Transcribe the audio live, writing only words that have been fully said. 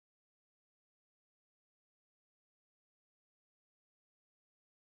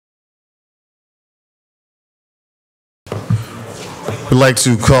We'd like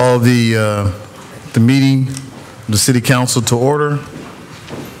to call the meeting of the City Council to order.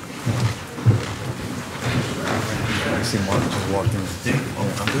 I see Mark just walked in.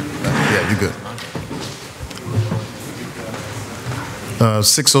 Yeah, you're good.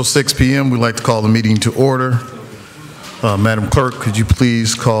 6:06 p.m. We'd like to call the meeting to order. Madam Clerk, could you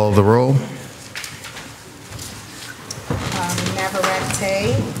please call the roll?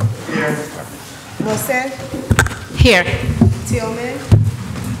 Navarrete. Here. Wilson. Here. Tillman.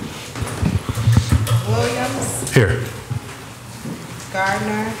 Williams. Here.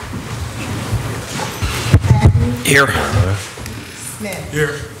 Gardner. Patton. Here. Smith.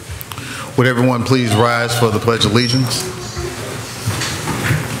 Here. Would everyone please rise for the Pledge of Allegiance?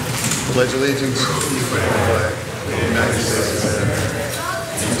 Pledge allegiance to the flag of the United States of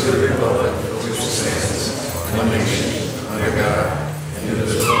America and to the republic for which it stands, one nation, under God,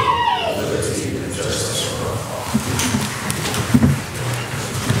 indivisible, with liberty and justice for all.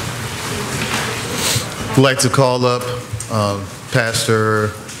 We'd like to call up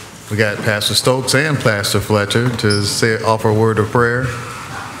we got Pastor Stokes and Pastor Fletcher to offer a word of prayer.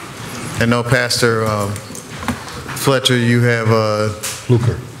 And no, Pastor Fletcher, you have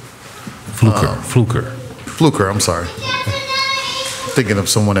Fluker, I'm sorry. Thinking of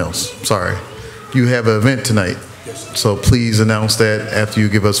someone else, sorry. You have an event tonight, so please announce that after you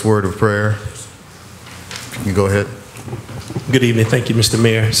give us word of prayer. You can go ahead. Good evening. Thank you, Mr.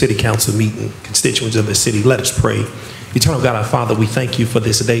 Mayor, City Council meeting, constituents of the city. Let us pray. Eternal God, our Father, we thank you for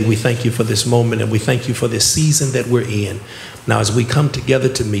this day. We thank you for this moment, and we thank you for this season that we're in. Now, as we come together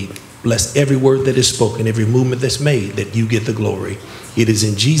to meet, bless every word that is spoken, every movement that's made, that you get the glory. It is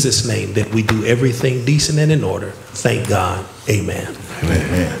in Jesus' name that we do everything decent and in order. Thank God. Amen.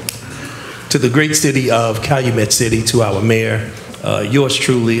 Amen. To the great city of Calumet City, to our mayor, yours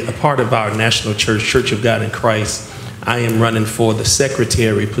truly, a part of our national church, Church of God in Christ, I am running for the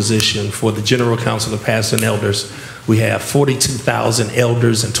secretary position for the General Council of Pastors and Elders. We have 42,000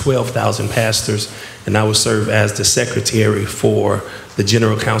 elders and 12,000 pastors, and I will serve as the secretary for the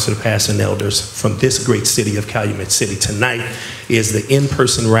General Council of Pastors and Elders from this great city of Calumet City. Tonight is the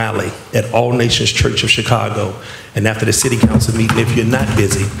in-person rally at All Nations Church of Chicago. And after the City Council meeting, if you're not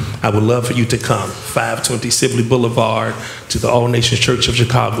busy, I would love for you to come 520 Sibley Boulevard to the All Nations Church of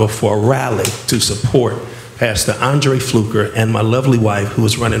Chicago for a rally to support Pastor Andre Fluker and my lovely wife, who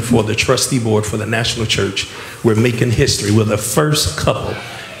is running for the trustee board for the National Church. We're making history. We're the first couple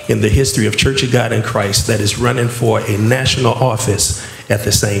in the history of Church of God in Christ that is running for a national office at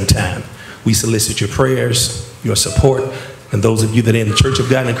the same time. We solicit your prayers, your support, and those of you that are in the Church of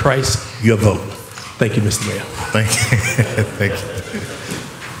God in Christ, your vote. Thank you, Mr. Mayor. Thank you. Thank you.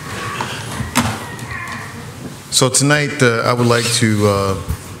 So tonight, I would like to,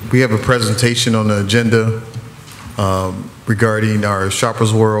 we have a presentation on the agenda regarding our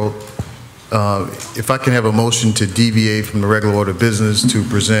Shoppers World. If I can have a motion to deviate from the regular order of business to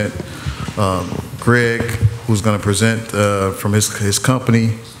present Greg, who's going to present from his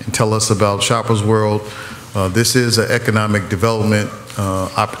company and tell us about Shoppers World. This is an economic development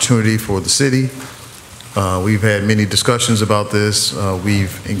opportunity for the city. We've had many discussions about this.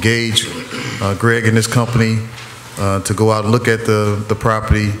 We've engaged Greg and his company to go out and look at the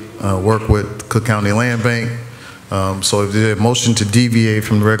property, work with Cook County Land Bank. So if there's a motion to deviate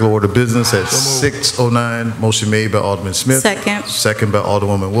from the regular order of business at 6:09, motion made by Alderman Smith. Second. Second by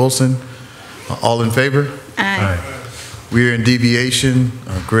Alderwoman Wilson. All in favor? Aye. We are in deviation.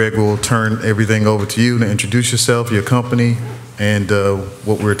 Greg will turn everything over to you to introduce yourself, your company, and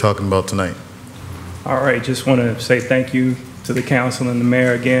what we're talking about tonight. All right, just want to say thank you to the council and the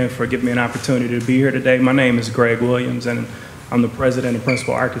mayor again for giving me an opportunity to be here today. My name is Greg Williams, and I'm the president and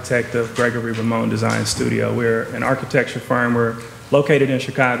principal architect of Gregory Ramon Design Studio. We're an architecture firm. We're located in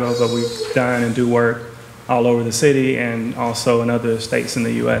Chicago, but we've done and do work all over the city and also in other states in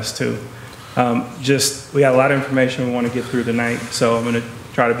the U.S. too. We got a lot of information we want to get through tonight, so I'm going to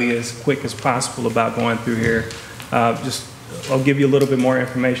try to be as quick as possible about going through here. I'll give you a little bit more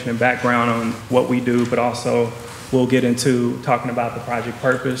information and background on what we do, but also we'll get into talking about the project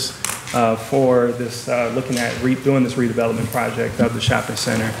purpose for this, looking at doing this redevelopment project of the shopping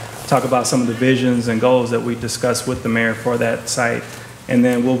center, talk about some of the visions and goals that we discussed with the mayor for that site, and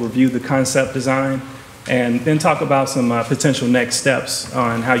then we'll review the concept design, and then talk about some potential next steps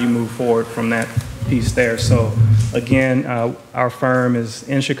on how you move forward from that piece there. So again, our firm is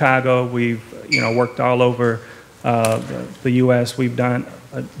in Chicago. We've worked all over the U.S. We've done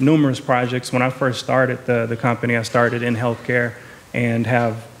numerous projects. When I first started the company, I started in healthcare and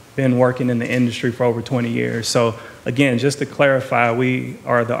have been working in the industry for over 20 years. So again, just to clarify, we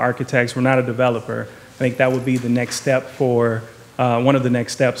are the architects. We're not a developer. I think that would be the next step for one of the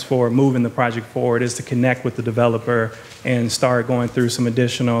next steps for moving the project forward is to connect with the developer and start going through some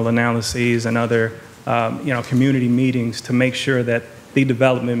additional analyses and other community meetings to make sure that the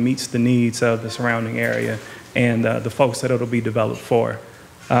development meets the needs of the surrounding area and the folks that it'll be developed for.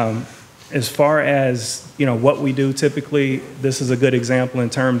 As far as what we do typically, this is a good example in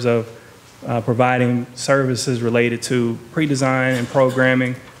terms of providing services related to pre-design and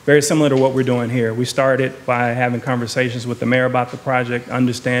programming, very similar to what we're doing here. We started by having conversations with the mayor about the project,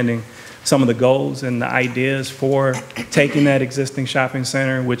 understanding some of the goals and the ideas for taking that existing shopping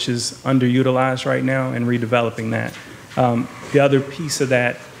center, which is underutilized right now, and redeveloping that. The other piece of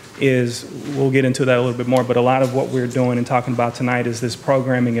that is, we'll get into that a little bit more, but a lot of what we're doing and talking about tonight is this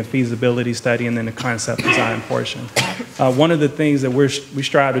programming and feasibility study and then the concept design portion. One of the things that we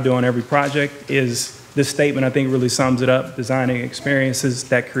strive to do on every project is this statement, I think, really sums it up: designing experiences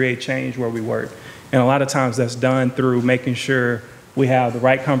that create change where we work. And a lot of times that's done through making sure we have the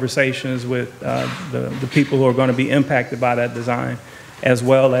right conversations with the people who are going to be impacted by that design, as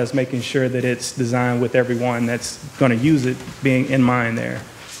well as making sure that it's designed with everyone that's going to use it being in mind there.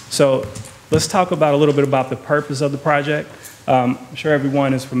 So let's talk about a little bit about the purpose of the project. I'm sure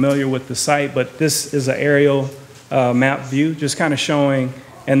everyone is familiar with the site, but this is an aerial map view, just kind of showing,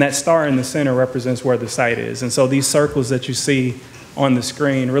 and that star in the center represents where the site is. And so these circles that you see on the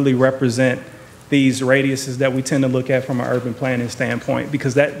screen really represent these radiuses that we tend to look at from an urban planning standpoint,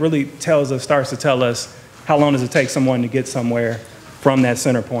 because that really starts to tell us how long does it take someone to get somewhere from that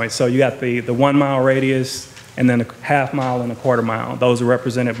center point. So you got the 1 mile radius, and then a half mile and a quarter mile. Those are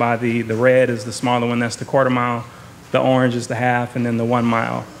represented by the red is the smaller one, that's the quarter mile. The orange is the half, and then the 1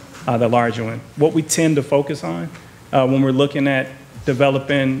 mile, the larger one. What we tend to focus on when we're looking at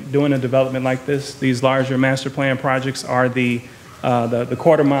doing a development like this, these larger master plan projects, are the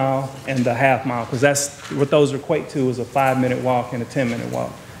quarter mile and the half mile, because that's what those equate to, is a 5-minute walk and a 10-minute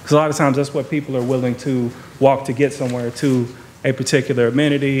walk. Because a lot of times that's what people are willing to walk to get somewhere, to a particular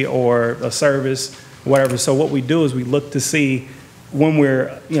amenity or a service, whatever. So what we do is we look to see, when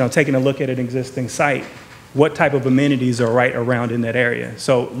we're taking a look at an existing site, what type of amenities are right around in that area.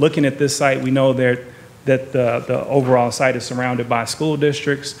 So looking at this site, we know that the overall site is surrounded by school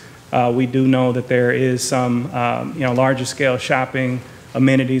districts. We do know that there is some larger scale shopping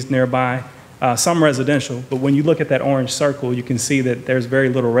amenities nearby, some residential. But when you look at that orange circle, you can see that there's very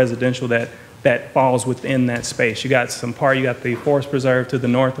little residential that falls within that space. You got the forest preserve to the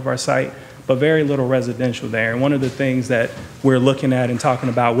north of our site, but very little residential there. And one of the things that we're looking at and talking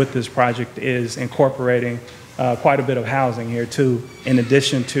about with this project is incorporating quite a bit of housing here too, in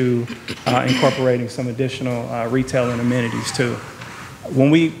addition to incorporating some additional retail and amenities too.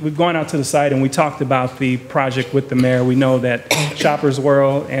 When we've gone out to the site and we talked about the project with the mayor, we know that Shoppers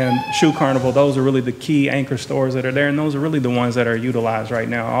World and Shoe Carnival, those are really the key anchor stores that are there, and those are really the ones that are utilized right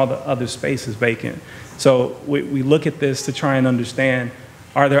now. All the other space is vacant. So we look at this to try and understand,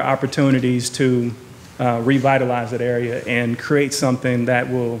 are there opportunities to revitalize that area and create something that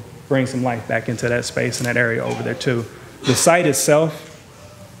will bring some life back into that space and that area over there too. The site itself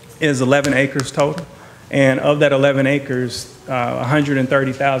is 11 acres total. And of that 11 acres,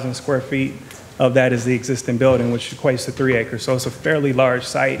 130,000 square feet of that is the existing building, which equates to 3 acres. So it's a fairly large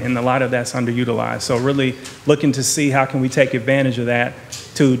site, and a lot of that's underutilized. So really looking to see how can we take advantage of that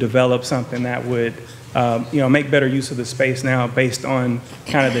to develop something that would make better use of the space now based on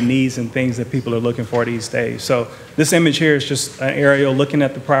kind of the needs and things that people are looking for these days. So this image here is just an aerial looking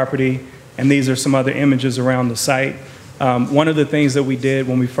at the property, and these are some other images around the site. One of the things that we did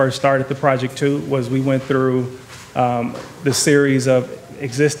when we first started the project too was we went through the series of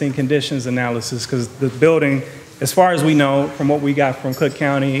existing conditions analysis, because the building, as far as we know, from what we got from Cook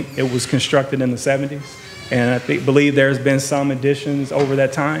County, it was constructed in the 70s. And I believe there's been some additions over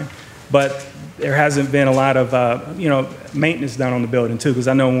that time, but there hasn't been a lot of maintenance done on the building too, because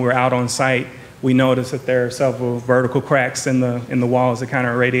I know when we were out on site, we noticed that there are several vertical cracks in the walls that kind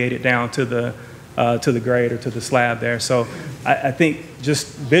of radiated down to the grade or to the slab there. So I think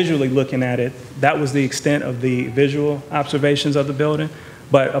just visually looking at it, that was the extent of the visual observations of the building.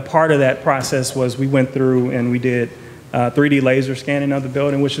 But a part of that process was we went through and we did 3D laser scanning of the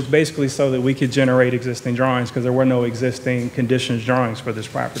building, which is basically so that we could generate existing drawings, because there were no existing conditions drawings for this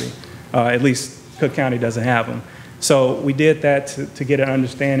property. At least Cook County doesn't have them. So we did that to get an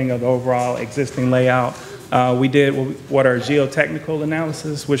understanding of the overall existing layout. We did what are geotechnical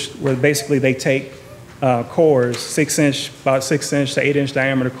analysis, where basically they take cores, about 6-inch to 8-inch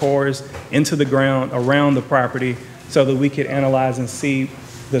diameter cores into the ground around the property, so that we could analyze and see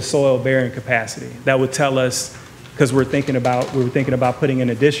the soil bearing capacity. That would tell us, because we were thinking about putting an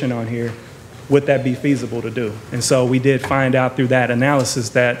addition on here, would that be feasible to do? And so we did find out through that analysis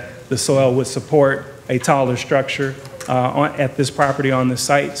that the soil would support a taller structure at this property on the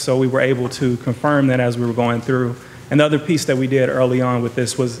site. So we were able to confirm that as we were going through. And the other piece that we did early on with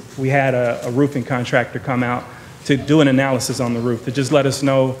this was we had a roofing contractor come out to do an analysis on the roof to just let us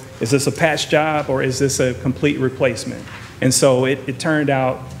know, is this a patch job or is this a complete replacement? And so it turned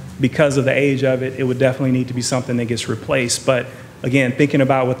out, because of the age of it, it would definitely need to be something that gets replaced. But again, thinking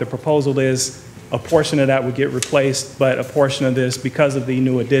about what the proposal is, a portion of that would get replaced, but a portion of this, because of the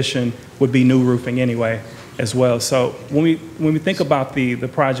new addition, would be new roofing anyway as well. So when we think about the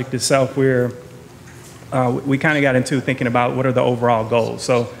project itself, we kind of got into thinking about what are the overall goals.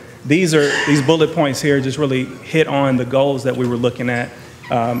 So these bullet points here just really hit on the goals that we were looking at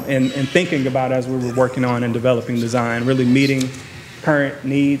and thinking about as we were working on and developing design, really meeting current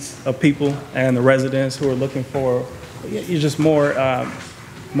needs of people and the residents who are looking for just more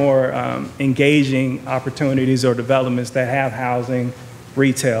engaging opportunities or developments that have housing,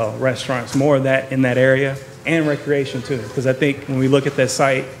 retail, restaurants, more of that in that area, and recreation too. Because I think when we look at that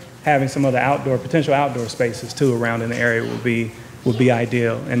site, having some of the potential outdoor spaces too around in the area would be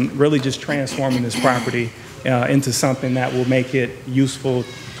ideal. And really just transforming this property into something that will make it useful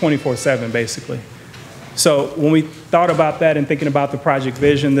 24/7 basically. So when we thought about that and thinking about the project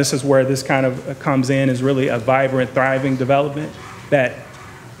vision, this is where this kind of comes in, is really a vibrant, thriving development that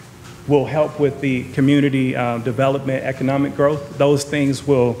will help with the community development, economic growth. Those things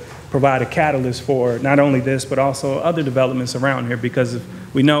will provide a catalyst for not only this, but also other developments around here, because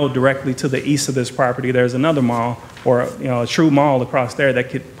we know directly to the east of this property, there's another mall, or a true mall across there that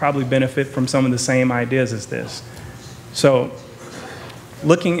could probably benefit from some of the same ideas as this. So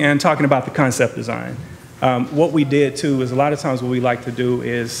looking and talking about the concept design, what we did too is a lot of times what we like to do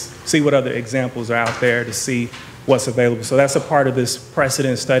is see what other examples are out there to see what's available. So that's a part of this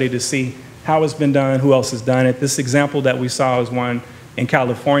precedent study, to see how it's been done, who else has done it. This example that we saw is one in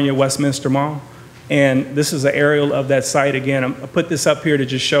California, Westminster Mall. And this is an aerial of that site. Again, I put this up here to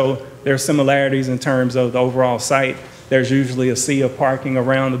just show there are similarities in terms of the overall site. There's usually a sea of parking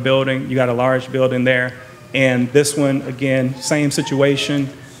around the building. You got a large building there. And this one, again, same situation.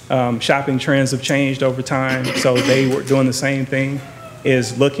 Shopping trends have changed over time, so they were doing the same thing,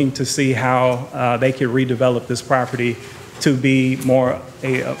 is looking to see how they could redevelop this property to be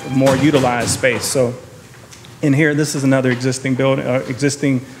a more utilized space. So in here, this is another existing building,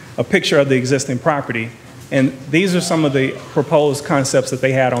 a picture of the existing property. And these are some of the proposed concepts that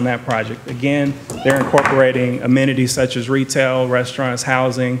they had on that project. Again, they're incorporating amenities such as retail, restaurants,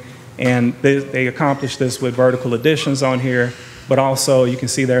 housing, and they accomplished this with vertical additions on here. But also, you can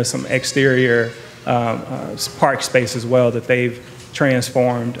see there's some exterior park space as well that they've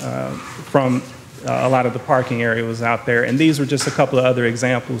transformed from a lot of the parking areas out there. And these were just a couple of other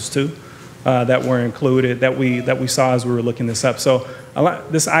examples too that were included that we saw as we were looking this up. So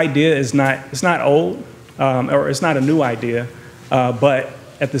this idea is not old, or it's not a new idea, but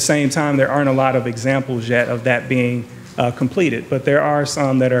at the same time, there aren't a lot of examples yet of that being completed, but there are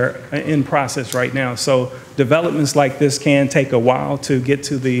some that are in process right now. So developments like this can take a while to get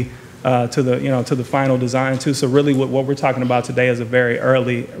to the final design too. So really, what we're talking about today is a very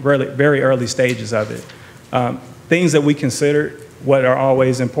early stages of it. Things that we consider, what are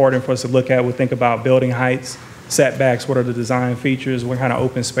always important for us to look at, we think about building heights, setbacks, what are the design features, what kind of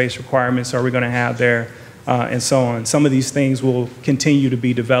open space requirements are we going to have there, and so on. Some of these things will continue to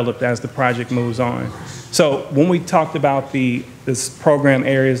be developed as the project moves on. So when we talked about this program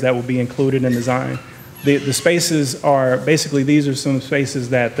areas that will be included in design, the spaces are basically, these are some spaces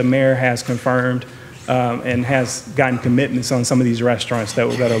that the mayor has confirmed and has gotten commitments on some of these restaurants that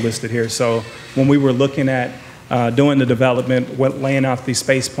are listed here. So when we were looking at doing the development, laying out the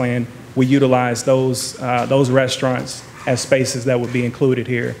space plan, we utilized those restaurants as spaces that would be included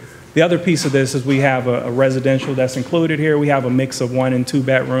here. The other piece of this is we have a residential that's included here. We have a mix of 1 and 2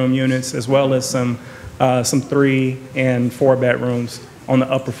 bedroom units, as well as some 3 and 4 bedrooms on the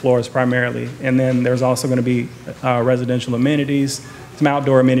upper floors primarily. And then there's also going to be residential amenities, some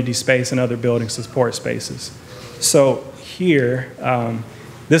outdoor amenity space, and other building support spaces. So here,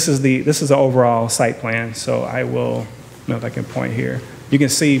 this is the overall site plan. So I will, know if I can point here. You can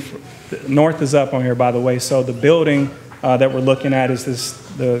see north is up on here, by the way. So the building that we're looking at is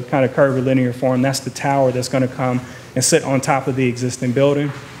the kind of curvilinear form. That's the tower that's going to come and sit on top of the existing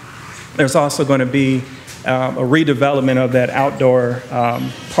building. There's also going to be a redevelopment of that outdoor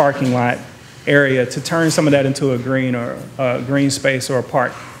parking lot area to turn some of that into a green or a green space or a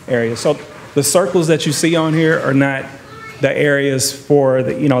park area. So the circles that you see on here are not the areas for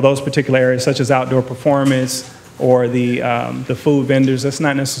those particular areas, such as outdoor performance or the food vendors. That's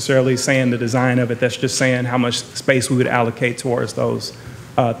not necessarily saying the design of it. That's just saying how much space we would allocate towards those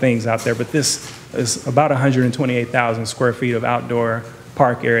things out there. But this is about 128,000 square feet of outdoor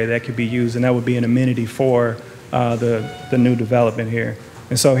park area that could be used, and that would be an amenity for the new development here.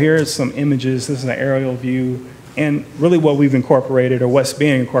 And so here's some images. This is an aerial view, and really what we've incorporated, or what's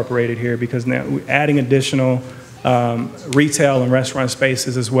being incorporated here, because now we're adding additional retail and restaurant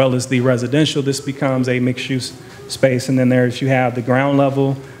spaces as well as the residential. This becomes a mixed-use space, and then you have the ground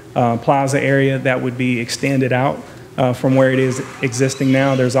level plaza area that would be extended out from where it is existing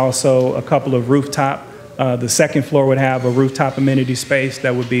now. There's also a couple of rooftop. The second floor would have a rooftop amenity space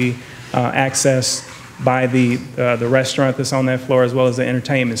that would be accessed by the restaurant that's on that floor, as well as the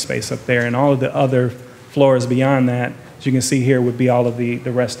entertainment space up there. And all of the other floors beyond that, as you can see here, would be all of the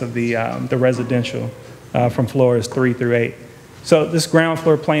rest of the residential from floors 3 through 8. So this ground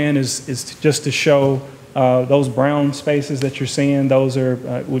floor plan is just to show those brown spaces that you're seeing. Those are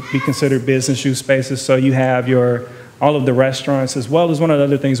would be considered business use spaces. So you have all of the restaurants, as well as one of the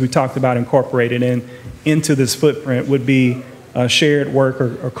other things we talked about incorporated into this footprint would be shared work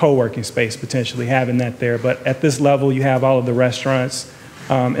or co-working space, potentially having that there. But at this level, you have all of the restaurants,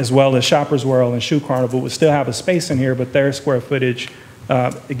 as well as Shoppers World and Shoe Carnival would still have a space in here, but their square footage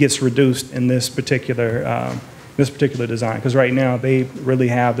it gets reduced in this particular design, because right now they really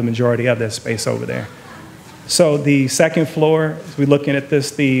have the majority of that space over there. So the second floor, as we're looking at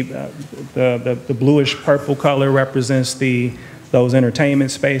this, the bluish purple color represents those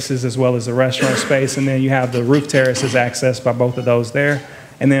entertainment spaces as well as the restaurant space, and then you have the roof terraces accessed by both of those there.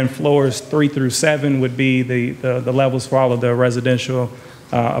 And then floors 3 through 7 would be the levels for all of the residential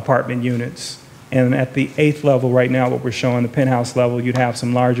apartment units. And at the 8th level right now, what we're showing, the penthouse level, you'd have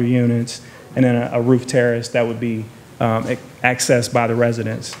some larger units and then a roof terrace that would be accessed by the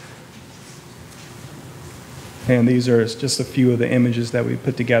residents. And these are just a few of the images that we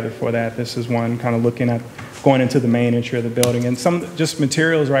put together for that. This is one kind of looking at going into the main entry of the building. And some just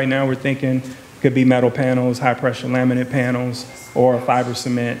materials right now we're thinking could be metal panels, high pressure laminate panels, or a fiber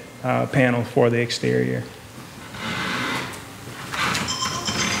cement panel for the exterior.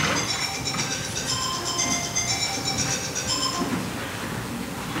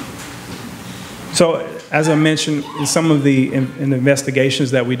 So as I mentioned, in some of the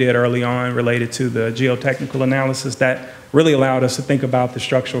investigations that we did early on related to the geotechnical analysis, that really allowed us to think about the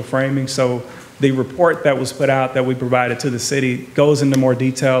structural framing. So the report that was put out that we provided to the city goes into more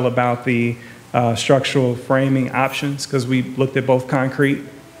detail about the structural framing options, because we looked at both concrete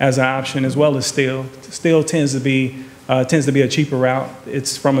as an option as well as steel. Steel tends to be a cheaper route.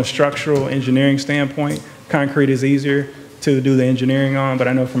 It's from a structural engineering standpoint. Concrete is easier to do the engineering on, but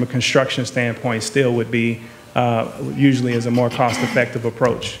I know from a construction standpoint, steel would be usually is a more cost-effective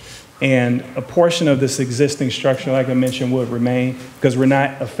approach. And a portion of this existing structure, like I mentioned, would remain, because we're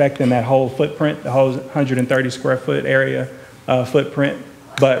not affecting that whole footprint, the whole 130 square foot area footprint,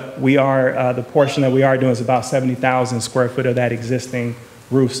 but we are, the portion that we are doing is about 70,000 square foot of that existing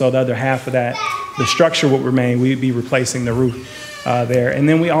roof. So the other half of that, the structure would remain. We'd be replacing the roof there. And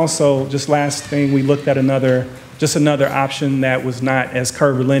then we also, just last thing, we looked at another option that was not as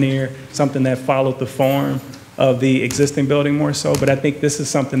curvilinear, something that followed the form of the existing building more so. But I think this is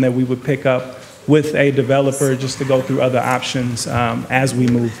something that we would pick up with a developer just to go through other options as we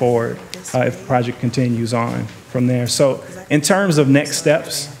move forward if the project continues on from there. So in terms of next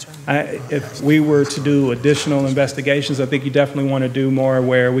steps, if we were to do additional investigations, I think you definitely want to do more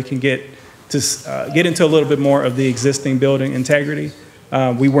where we can get into a little bit more of the existing building integrity.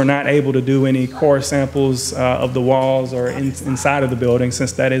 We were not able to do any core samples of the walls or inside of the building,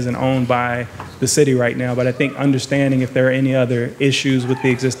 since that isn't owned by the city right now. But I think understanding if there are any other issues with the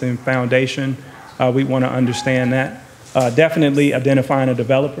existing foundation, we want to understand that. Definitely identifying a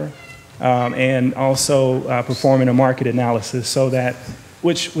developer and also performing a market analysis, so that,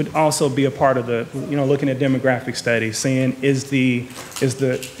 which would also be a part of the, looking at demographic studies, seeing is the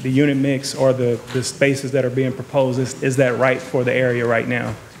unit mix or the spaces that are being proposed, is that right for the area right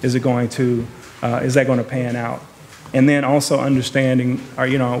now? Is that going to pan out? And then also understanding our,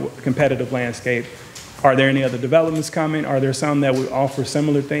 competitive landscape. Are there any other developments coming? Are there some that would offer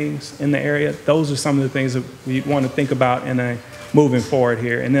similar things in the area? Those are some of the things that we want to think about in moving forward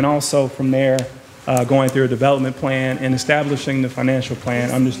here. And then also from there, going through a development plan and establishing the financial plan,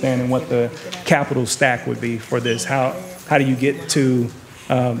 understanding what the capital stack would be for this. How do you get to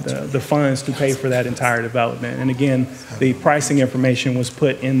the funds to pay for that entire development? And again, the pricing information was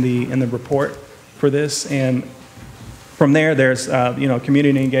put in the report for this. And from there, there's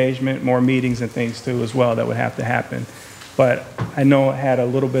community engagement, more meetings and things too as well that would have to happen. but I know I had a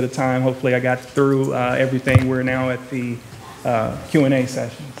little bit of time. Hopefully I got through everything. We're now at the Q&A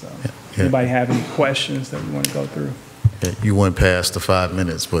session. So anybody have any questions that we want to go through? Yeah, you went past the 5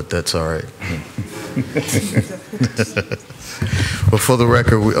 minutes, but that's all right. But for the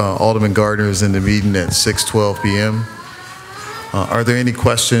record, Alderman Gardner is in the meeting at 6:12 p.m. Are there any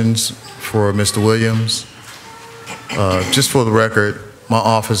questions for Mr. Williams? Just for the record, my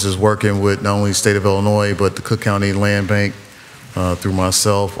office is working with not only the state of Illinois, but the Cook County Land Bank through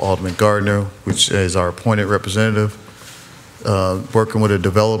myself, Alderman Gardner, which is our appointed representative. Working with a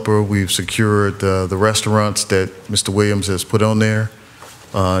developer, we've secured the restaurants that Mr. Williams has put on there.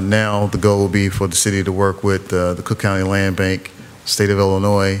 Now the goal will be for the city to work with the Cook County Land Bank, state of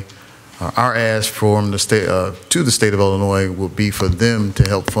Illinois. Our ask from the state to the state of Illinois will be for them to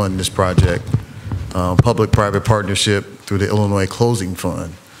help fund this project, public-private partnership through the Illinois Closing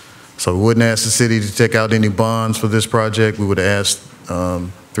Fund. So we wouldn't ask the city to take out any bonds for this project. We would ask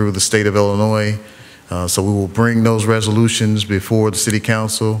through the state of Illinois. So we will bring those resolutions before the city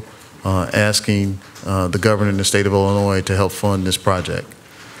council, asking the governor in the state of Illinois to help fund this project.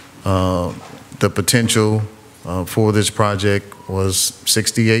 The potential for this project was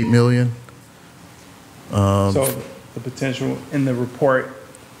 $68 million. So the potential in the report,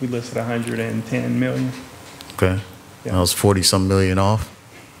 we listed 110 million. Okay, Yeah. I was 40-some million off.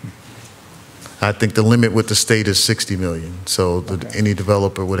 I think the limit with the state is 60 million, so any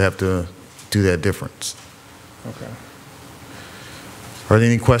developer would have to do that difference. Okay. Are there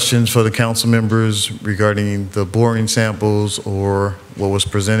any questions for the council members regarding the boring samples or what was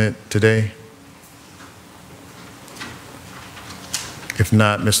presented today? If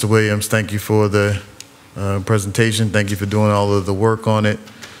not, Mr. Williams, thank you for the presentation. Thank you for doing all of the work on it.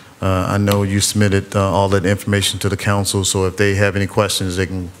 I know you submitted all that information to the council, so if they have any questions, they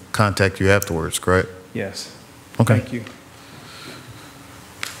can contact you afterwards, correct? Yes. Okay. Thank you.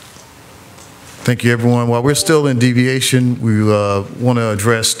 Thank you, everyone. While we're still in deviation, we want to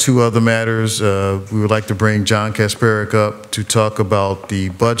address two other matters. We would like to bring John Kasparik up to talk about the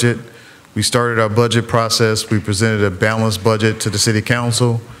budget. We started our budget process. We presented a balanced budget to the city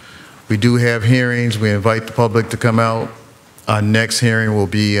council. We do have hearings. We invite the public to come out. Our next hearing will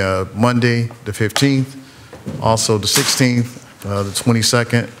be Monday, the 15th, also the 16th, the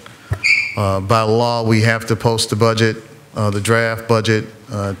 22nd. By law, we have to post the budget, the draft budget,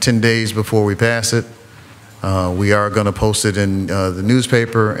 10 days before we pass it. We are going to post it in the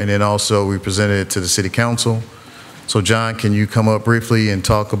newspaper, and then also we presented it to the city council. So John, can you come up briefly and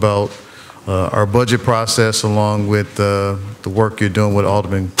talk about our budget process along with the work you're doing with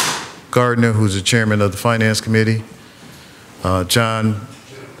Alderman Gardner, who's the chairman of the Finance Committee. John,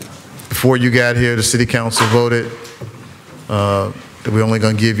 before you got here, the city council voted that we're only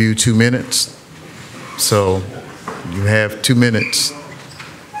going to give you 2 minutes. So you have 2 minutes.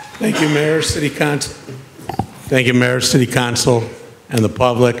 Thank you, Mayor, City Council. Thank you, Mayor, City Council, and the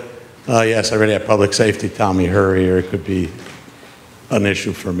public. Yes, I already have public safety telling me hurry, or it could be an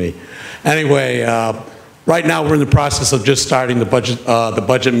issue for me. Anyway, right now we're in the process of just starting the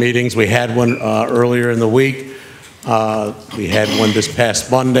budget meetings. We had one earlier in the week. We had one this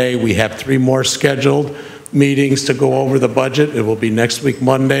past Monday. We have 3 more scheduled meetings to go over the budget. It will be next week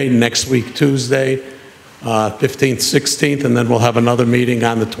Monday, next week Tuesday, 15th, 16th, and then we'll have another meeting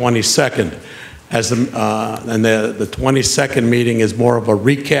on the 22nd. And the 22nd meeting is more of a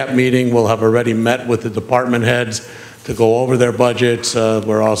recap meeting. We'll have already met with the department heads to go over their budgets.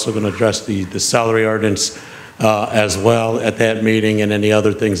 We're also going to address the salary ordinance as well at that meeting, and any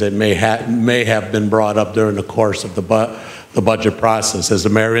other things that may have been brought up during the course of the budget process. As the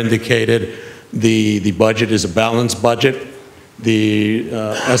mayor indicated, the budget is a balanced budget. The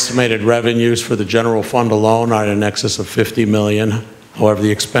estimated revenues for the general fund alone are in excess of $50 million. However,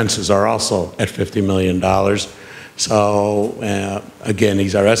 the expenses are also at $50 million. So again,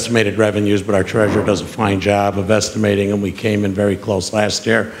 these are estimated revenues, but our treasurer does a fine job of estimating them. We came in very close last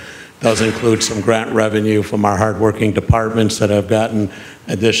year. Does include some grant revenue from our hardworking departments that have gotten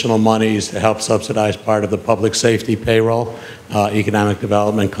additional monies to help subsidize part of the public safety payroll, economic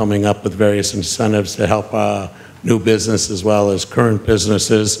development coming up with various incentives to help new business as well as current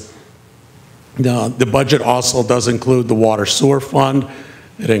businesses. The budget also does include the water sewer fund.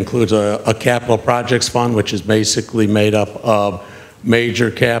 It includes a capital projects fund, which is basically made up of major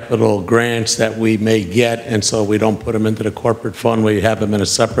capital grants that we may get, and so we don't put them into the corporate fund. We have them in a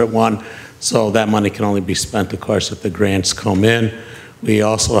separate one, so that money can only be spent, of course, if the grants come in. We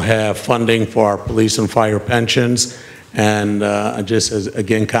also have funding for our police and fire pensions, and just as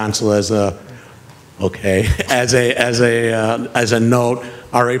again, council, as a as a note,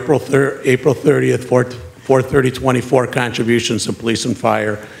 our April 30th, 43024 contributions to police and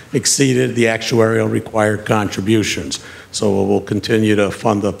fire exceeded the actuarial required contributions. So we'll continue to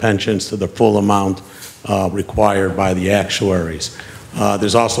fund the pensions to the full amount required by the actuaries.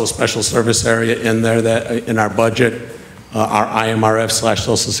 There's also a special service area in there that in our budget. Our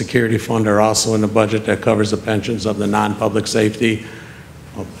IMRF/Social Security Fund are also in the budget that covers the pensions of the non-public safety.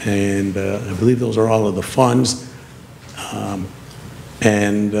 And I believe those are all of the funds.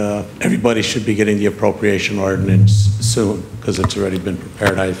 Everybody should be getting the appropriation ordinance soon because it's already been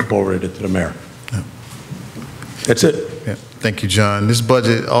prepared. I forwarded it to the mayor. Yeah. That's it. Yeah. Thank you, John. This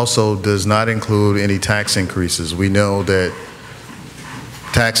budget also does not include any tax increases. We know that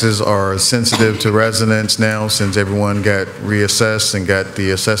taxes are sensitive to residents now since everyone got reassessed and got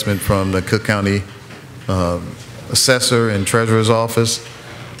the assessment from the Cook County assessor and treasurer's office.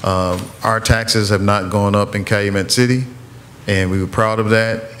 Our taxes have not gone up in Calumet City, and we were proud of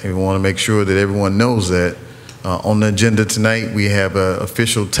that, and we want to make sure that everyone knows that. On the agenda tonight, we have an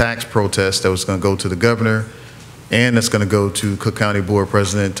official tax protest that was going to go to the governor, and it's going to go to Cook County Board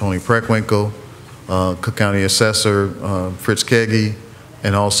President Tony Preckwinkle, Cook County Assessor Fritz Keggy,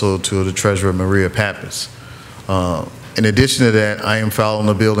 and also to the Treasurer Maria Pappas. In addition to that, I am filing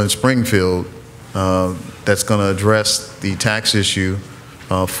a bill in Springfield that's going to address the tax issue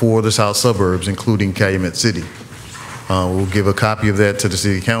for the south suburbs, including Calumet City. We'll give a copy of that to the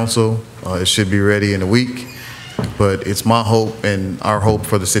City Council. It should be ready in a week, but it's my hope and our hope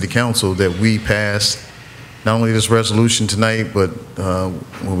for the City Council that we pass not only this resolution tonight, but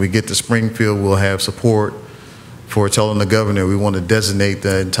when we get to Springfield, we'll have support for telling the governor we want to designate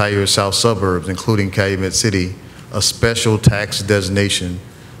the entire south suburbs, including Calumet City, a special tax designation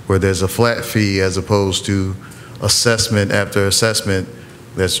where there's a flat fee as opposed to assessment after assessment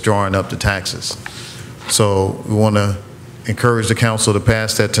that's drawing up the taxes. So we want to encourage the council to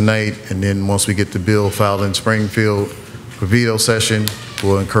pass that tonight, and then once we get the bill filed in Springfield for veto session,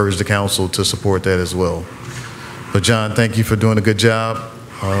 we'll encourage the council to support that as well. But John, thank you for doing a good job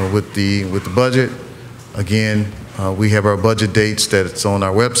with the budget. Again, we have our budget dates that's on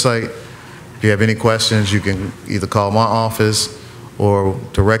our website. If you have any questions, you can either call my office or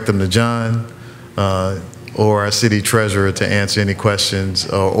direct them to John or our city treasurer to answer any questions,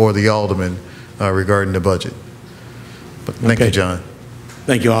 or the alderman regarding the budget. But thank you, John.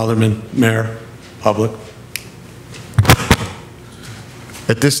 Thank you, Alderman, Mayor, public.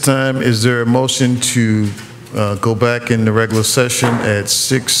 At this time, is there a motion to go back in the regular session at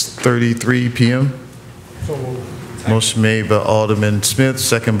 6:33 p.m.? Motion made by Alderman Smith,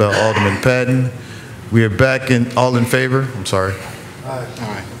 second by Alderman Patton. We are back in, all in favor? I'm sorry. Aye.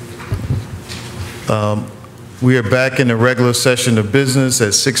 We are back in the regular session of business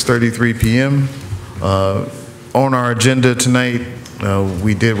at 6:33 p.m. On our agenda tonight,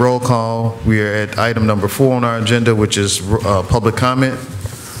 we did roll call. We are at item number 4 on our agenda, which is public comment.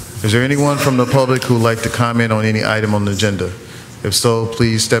 Is there anyone from the public who would like to comment on any item on the agenda? If so,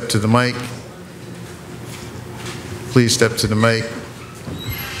 please step to the mic. Please step to the mic.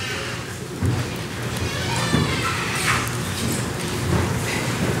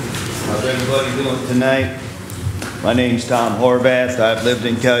 How's everybody doing tonight? My name's Tom Horvath. I've lived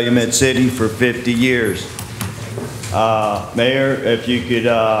in Calumet City for 50 years. Mayor, if you could,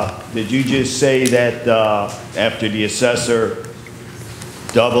 did you just say that after the assessor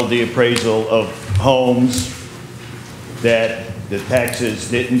doubled the appraisal of homes, that the taxes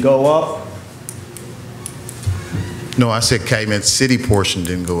didn't go up? No, I said Calumet City portion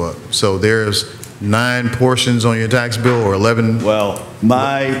didn't go up. So there's 9 portions on your tax bill, or 11? Well,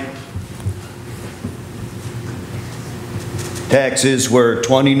 my taxes were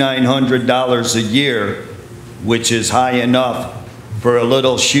 $2,900 a year, which is high enough for a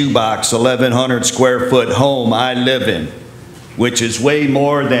little shoebox, 1,100 square foot home I live in, which is way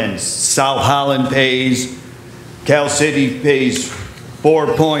more than South Holland pays. Cal City pays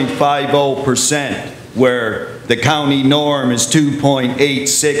 4.50%, where the county norm is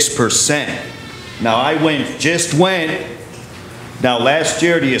 2.86%. Now now last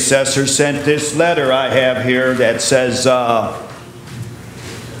year the assessor sent this letter I have here that says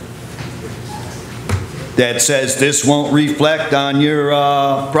this won't reflect on your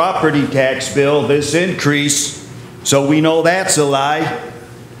property tax bill, this increase. So we know that's a lie.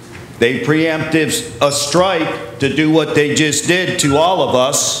 They preempted a strike to do what they just did to all of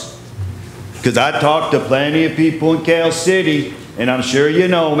us. Because I talked to plenty of people in Cal City, and I'm sure you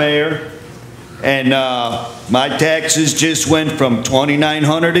know, Mayor, and my taxes just went from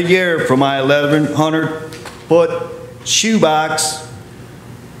 $2,900 a year for my 1,100 foot shoebox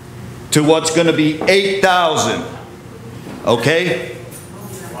to what's going to be $8,000. Okay?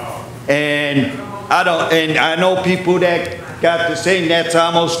 And and I know people that got the same, that's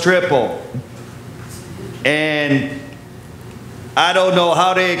almost triple. And I don't know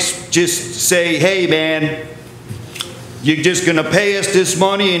how they just say, hey man, you're just gonna pay us this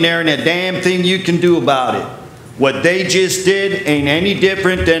money and there ain't a damn thing you can do about it. What they just did ain't any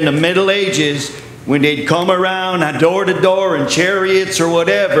different than the Middle Ages when they'd come around door to door in chariots or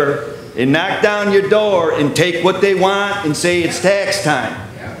whatever and knock down your door and take what they want and say it's tax time.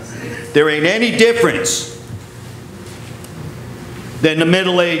 There ain't any difference than the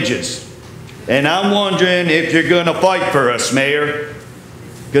Middle Ages. And I'm wondering if you're gonna fight for us, Mayor.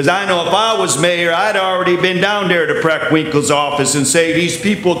 Because I know if I was mayor, I'd already been down there to Preckwinkle's office and say these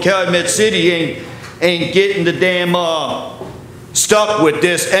people in Calumet City ain't getting the damn stuck with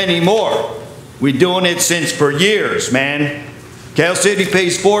this anymore. We're doing it since for years, man. Cal City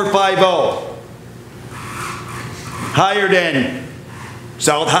pays $450. Higher than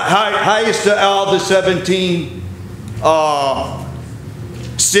highest of all the 17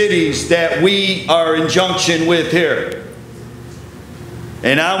 cities that we are in junction with here.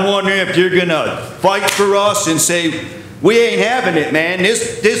 And I'm wondering if you're gonna fight for us and say, we ain't having it, man.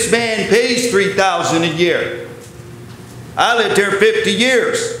 This man pays $3,000 a year. I lived there 50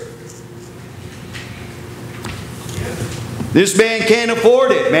 years. This man can't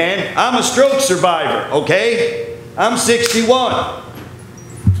afford it, man. I'm a stroke survivor, okay? I'm 61.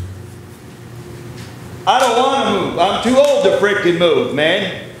 I don't want to move. I'm too old to frickin' move,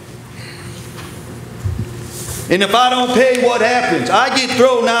 man. And if I don't pay, what happens? I get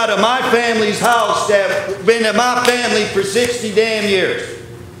thrown out of my family's house that's been in my family for 60 damn years.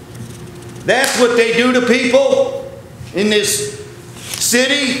 That's what they do to people in this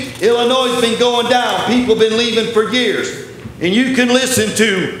city. Illinois has been going down. People have been leaving for years. And you can listen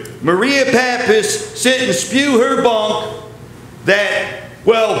to Maria Pappas sit and spew her bunk that,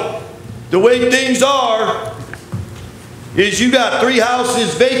 well, the way things are is you got 3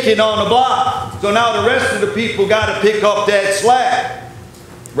 houses vacant on the block. So now the rest of the people got to pick up that slack,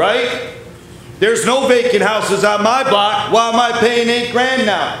 right? There's no vacant houses on my block. Why am I paying $8 grand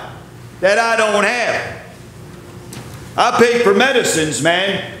now that I don't have? I pay for medicines,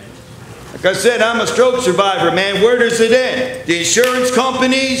 man. Like I said, I'm a stroke survivor, man. Where does it end? The insurance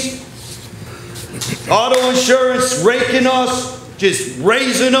companies, auto insurance raking us, just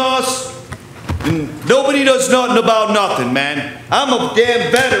raising us. And nobody does nothing about nothing, man. I'm a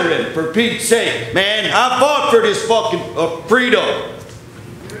damn veteran, for Pete's sake, man. I fought for this fucking freedom.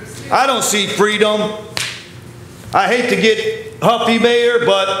 I don't see freedom. I hate to get huffy, Mayor,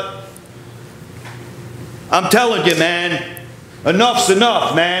 but I'm telling you, man, enough's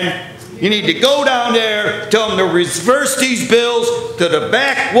enough, man. You need to go down there, tell them to reverse these bills to the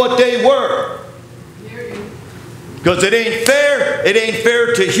back what they were. Because it ain't fair. It ain't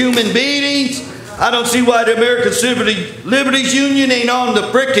fair to human beings. I don't see why the American Civil Liberties Union ain't on the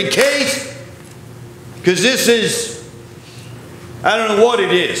frickin' case. Because this is, I don't know what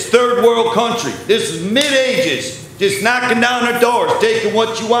it is, third world country. This is mid-ages, just knocking down their doors, taking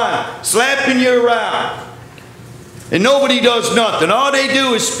what you want, slapping you around. And nobody does nothing. All they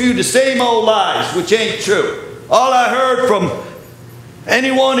do is spew the same old lies, which ain't true. All I heard from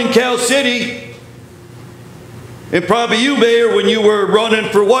anyone in Cal City, and probably you, Mayor, when you were running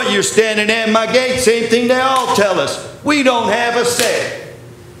for what, you're standing at my gate, same thing they all tell us. We don't have a say.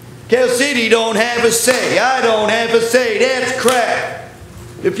 Cal City don't have a say. I don't have a say. That's crap.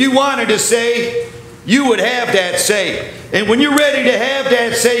 If you wanted a say, you would have that say. And when you're ready to have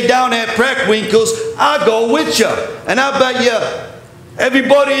that say down at Preckwinkle's, I'll go with you. And I bet you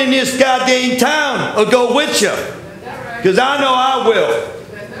everybody in this goddamn town will go with you. Because I know I will.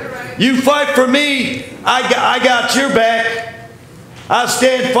 You fight for me, I got your back. I'll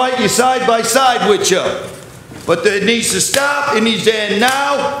stand fight you side by side with you. But it needs to stop. It needs to end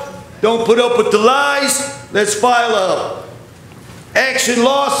now. Don't put up with the lies. Let's file a action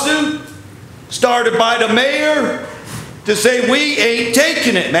lawsuit started by the mayor to say we ain't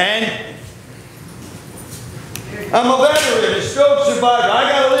taking it, man. I'm a veteran, a stroke survivor.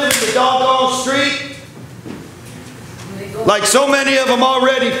 I gotta live in the doggone street like so many of them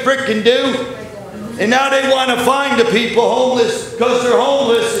already frickin' do. And now they want to find the people homeless because they're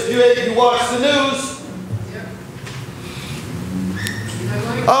homeless if you watch the news.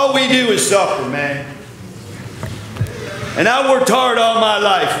 All we do is suffer, man. And I worked hard all my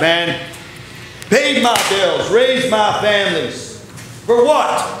life, man. Paid my bills, raised my families. For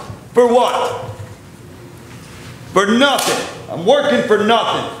what? For what? For nothing. I'm working for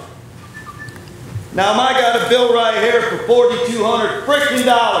nothing. Now I got a bill right here for $4,200 frickin'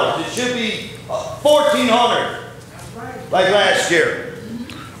 dollars. It should be $1,400 like last year.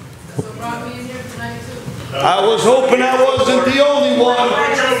 I was hoping I wasn't the only one.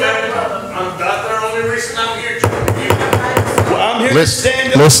 That's the only reason I'm here. I'm here to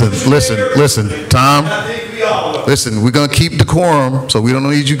stand up. Listen, Tom. I think we all will. Listen, we're gonna keep decorum, so we don't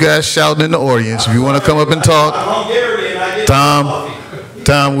need you guys shouting in the audience. If you want to come up and talk, I'm Hungarian. I get coffee.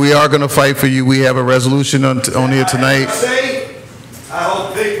 Tom, we are gonna fight for you. We have a resolution on here tonight. I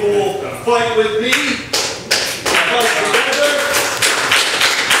hope people will fight with me. Fight together.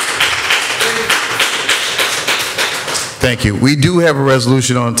 Thank you. We do have a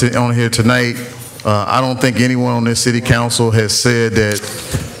resolution on here tonight. I don't think anyone on this city council has said that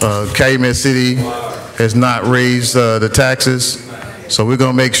Calumet City has not raised the taxes. So we're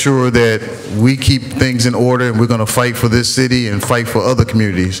going to make sure that we keep things in order, and we're going to fight for this city and fight for other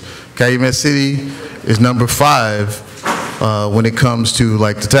communities. Calumet City is number 5 when it comes to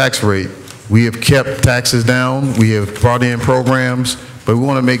like the tax rate. We have kept taxes down. We have brought in programs, but we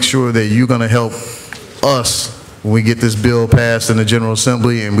want to make sure that you're going to help us when we get this bill passed in the General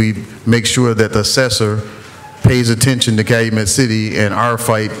Assembly, and we make sure that the assessor pays attention to Calumet City and our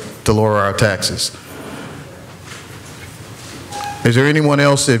fight to lower our taxes. Is there anyone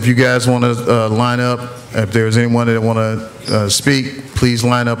else, if you guys want to line up, if there's anyone that want to speak, please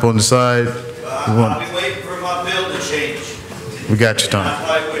line up on the side. I'll be waiting for my bill to change. We got you, Tom. I'll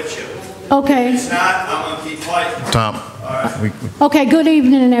fight with you. Okay. If it's not, I'm going to keep fighting. Tom. Okay, good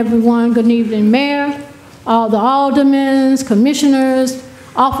evening, everyone. Good evening, Mayor, all the aldermen, commissioners,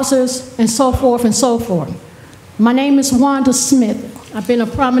 officers, and so forth and so forth. My name is Wanda Smith. I've been a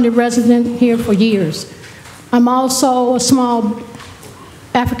prominent resident here for years. I'm also a small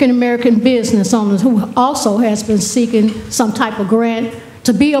African-American business owner who also has been seeking some type of grant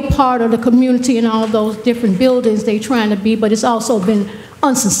to be a part of the community in all those different buildings they're trying to be, but it's also been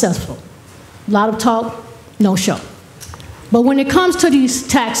unsuccessful. A lot of talk, no show. But when it comes to these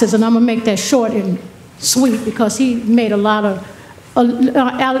taxes, and I'm gonna make that short and sweet because he made a lot of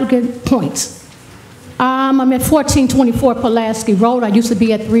elegant points. I'm at 1424 Pulaski Road. I used to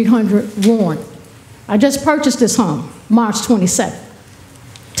be at 300 Warren. I just purchased this home, March 27th.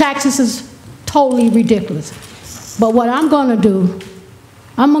 Taxes is totally ridiculous. But what I'm gonna do,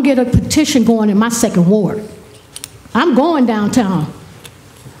 I'm gonna get a petition going in my 2nd ward. I'm going downtown.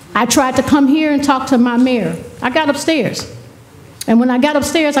 I tried to come here and talk to my mayor. I got upstairs. And when I got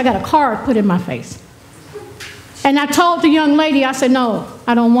upstairs, I got a card put in my face. And I told the young lady, I said, no,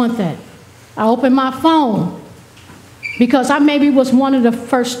 I don't want that. I opened my phone because I maybe was one of the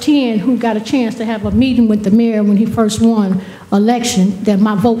first 10 who got a chance to have a meeting with the mayor when he first won election that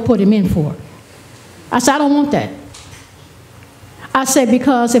my vote put him in for. I said, I don't want that. I said,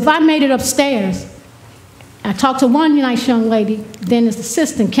 because if I made it upstairs, I talked to one nice young lady, then his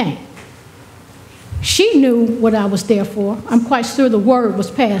assistant came. She knew what I was there for. I'm quite sure the word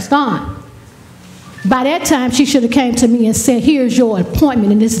was passed on. By that time, she should have came to me and said, here's your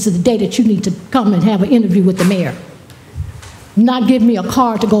appointment, and this is the day that you need to come and have an interview with the mayor. Not give me a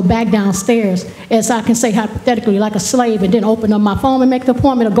card to go back downstairs, as I can say hypothetically, like a slave, and then open up my phone and make the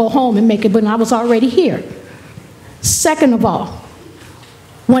appointment or go home and make it, but I was already here. Second of all,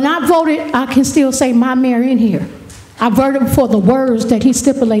 when I voted, I can still say my mayor in here. I voted for the words that he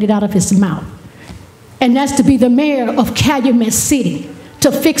stipulated out of his mouth. And that's to be the mayor of Calumet City,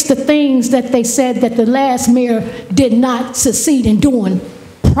 to fix the things that they said that the last mayor did not succeed in doing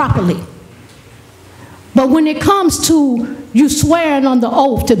properly. But when it comes to you swearing on the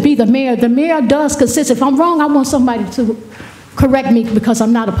oath to be the mayor does consist, if I'm wrong, I want somebody to correct me because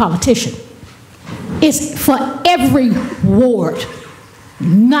I'm not a politician. It's for every ward,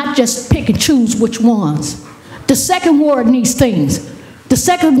 not just pick and choose which ones. The 2nd ward needs things. The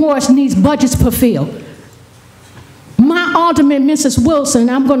 2nd ward needs budgets fulfilled. My alderman, Mrs. Wilson,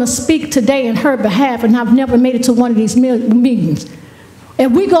 I'm going to speak today in her behalf, and I've never made it to one of these meetings.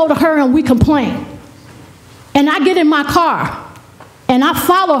 If we go to her and we complain, and I get in my car, and I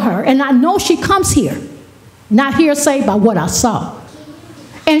follow her, and I know she comes here, not hearsay by what I saw.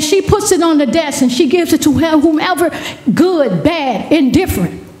 And she puts it on the desk, and she gives it to whomever, good, bad,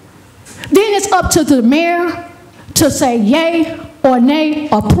 indifferent. Then it's up to the mayor to say yay or nay,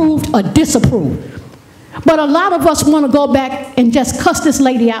 approved or disapproved. But a lot of us want to go back and just cuss this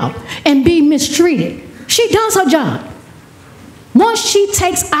lady out and be mistreated. She does her job. Once she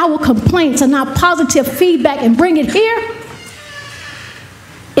takes our complaints and our positive feedback and bring it here,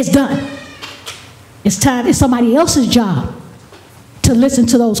 it's done. It's time, it's somebody else's job to listen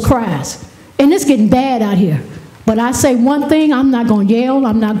to those cries. And it's getting bad out here. But I say one thing, I'm not going to yell,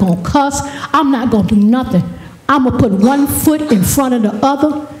 I'm not going to cuss, I'm not going to do nothing. I'm going to put one foot in front of the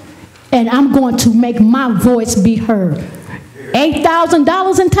other, and I'm going to make my voice be heard.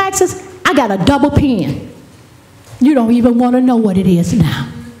 $8,000 in taxes, I I got a double pen. You don't even want to know what it is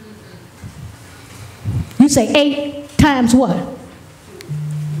now. You say 8 times what?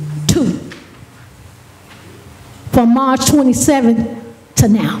 2. From March 27th to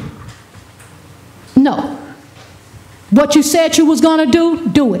now. No. What you said you was going to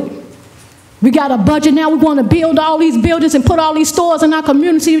do it. We got a budget now. We want to build all these buildings and put all these stores in our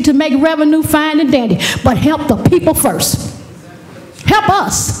community to make revenue fine and dandy. But help the people first. Help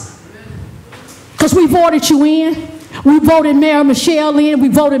us. Because we voted you in. We voted Mayor Michelle in. We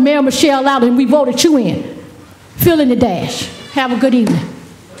voted Mayor Michelle out, and we voted you in. Fill in the dash. Have a good evening.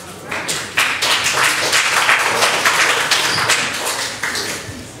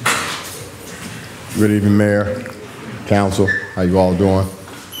 Good evening, Mayor, Council. How you all doing?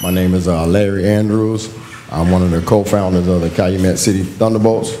 My name is Larry Andrews. I'm one of the co-founders of the Calumet City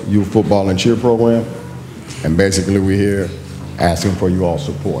Thunderbolts youth football and cheer program. And basically, we're here asking for you all's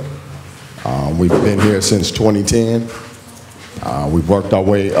support. We've been here since 2010. We've worked our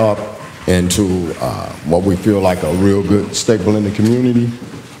way up into what we feel like a real good staple in the community.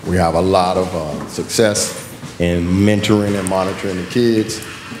 We have a lot of success in mentoring and monitoring the kids,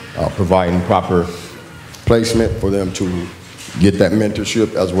 providing proper placement for them to get that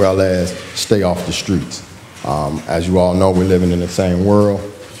mentorship as well as stay off the streets. As you all know, we're living in the same world.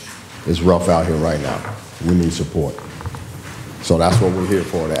 It's rough out here right now. We need support. So that's what we're here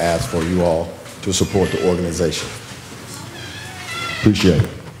for, to ask for you all to support the organization. Appreciate it.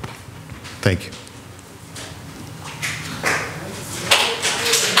 Thank you.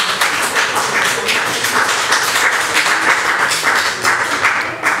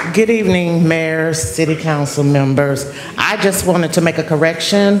 Good evening, Mayor, City Council members. I just wanted to make a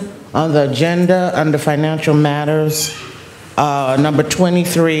correction on the agenda under financial matters. Number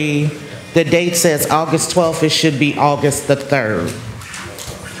 23, the date says August 12th. It should be August the 3rd.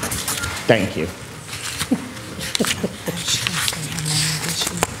 Thank you.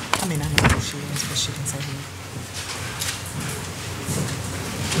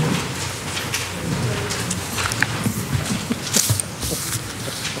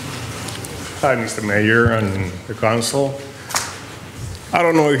 Hi, Mr. Mayor and the council. I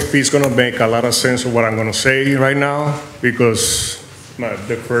don't know if it's going to make a lot of sense of what I'm going to say right now, because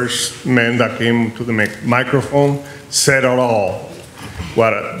the first man that came to the microphone said it all.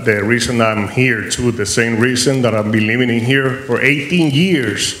 What the reason I'm here too, the same reason that I've been living in here for 18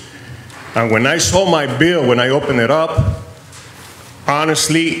 years. And when I saw my bill, when I opened it up,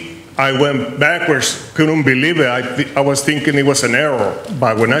 honestly, I went backwards, couldn't believe it. I was thinking it was an error.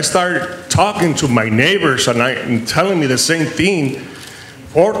 But when I started talking to my neighbors and telling me the same thing,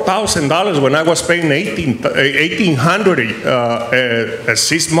 $4,000 when I was paying $1,800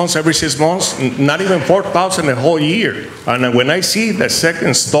 6 months, every 6 months, not even $4,000 a whole year. And when I see the second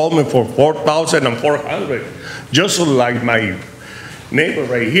installment for $4,400, just like my neighbor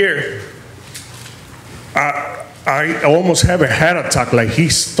right here, I almost have a heart attack like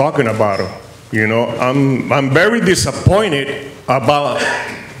he's talking about it. You know, I'm very disappointed about,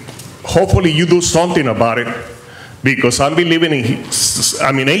 hopefully you do something about it, because I've been living in,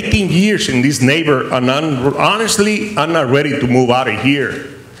 18 years in this neighborhood, and honestly, I'm not ready to move out of here,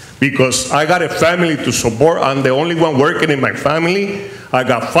 because I got a family to support. I'm the only one working in my family. I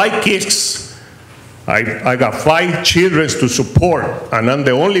got 5 kids. I got 5 children to support, and I'm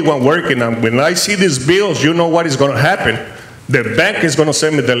the only one working. And when I see these bills, you know what is going to happen. The bank is going to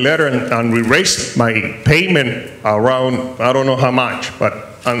send me the letter and erase my payment around, I don't know how much, but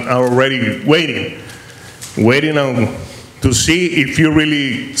I'm already waiting to see if you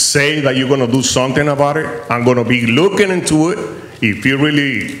really say that you're going to do something about it. I'm going to be looking into it if you're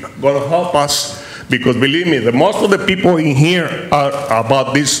really going to help us. Because believe me, most of the people in here are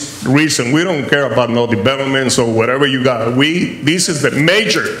about this reason. We don't care about no developments or whatever you got. This is the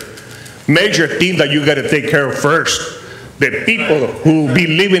major thing that you got to take care of first. The people who be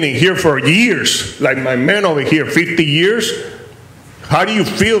living in here for years, like my man over here, 50 years. How do you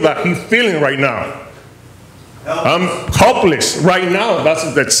feel that he's feeling right now? I'm hopeless right now. That's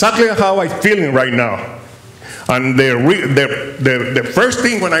exactly how I'm feeling right now. And the first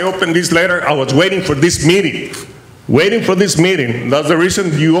thing when I opened this letter, I was waiting for this meeting. That's the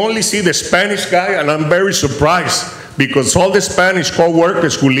reason you only see the Spanish guy, and I'm very surprised, because all the Spanish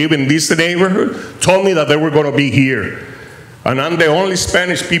co-workers who live in this neighborhood told me that they were going to be here. And I'm the only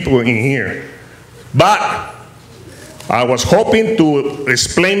Spanish people in here. But I was hoping to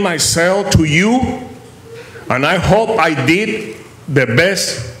explain myself to you, and I hope I did the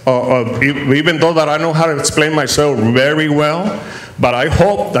best, even though that I know how to explain myself very well, but I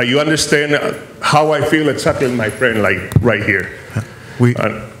hope that you understand how I feel exactly, my friend, like right here.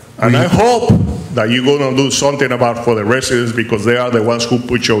 And I hope that you're going to do something about for the residents because they are the ones who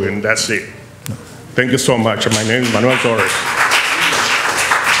put you in. That's it. Thank you so much. My name is Manuel Torres.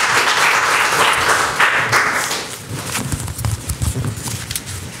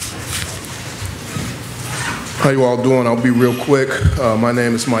 How you all doing? I'll be real quick. My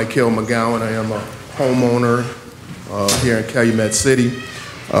name is Michael McGowan. I am a homeowner here in Calumet City.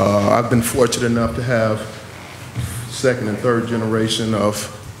 I've been fortunate enough to have second and third generation of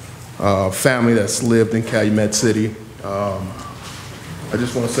family that's lived in Calumet City. I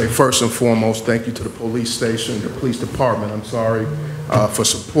just want to say first and foremost, thank you to the police station, the police department, I'm sorry, for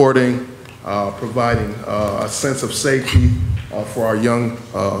supporting, providing a sense of safety for our young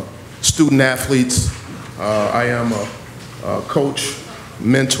student athletes. I am a coach,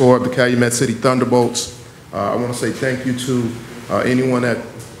 mentor of the Calumet City Thunderbolts. I want to say thank you to anyone that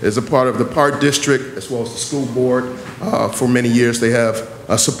is a part of the Park District as well as the school board. For many years they have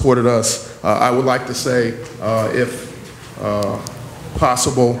supported us. I would like to say, if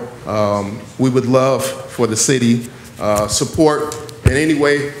possible, we would love for the city support in any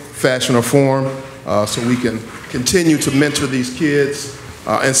way, fashion, or form so we can continue to mentor these kids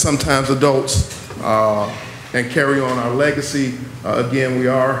and sometimes adults and carry on our legacy. Again, we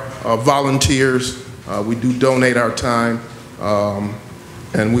are volunteers. We do donate our time,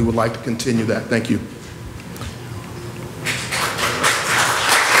 and we would like to continue that. Thank you.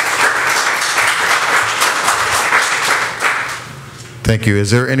 Thank you.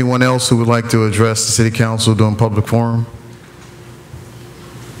 Is there anyone else who would like to address the City Council during public forum?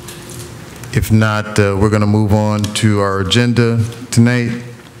 If not, we're going to move on to our agenda tonight.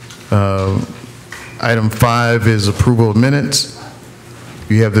 Item 5 is approval of minutes.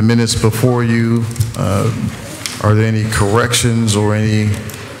 You have the minutes before you. Are there any corrections or any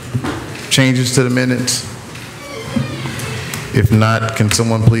changes to the minutes? If not, can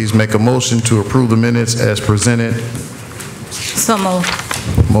someone please make a motion to approve the minutes as presented? So moved.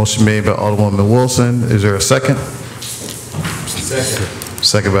 Motion made by Alderwoman Wilson. Is there a second? Second.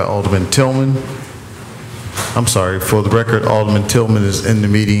 Second by Alderman Tillman. I'm sorry, for the record, Alderman Tillman is in the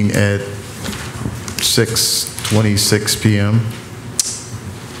meeting at 6:26 p.m.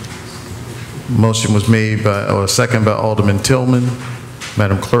 Motion was made by, or second by Alderman Tillman.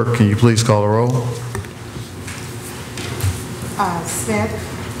 Madam Clerk, can you please call the roll? Smith.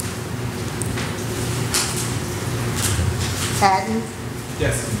 Patton.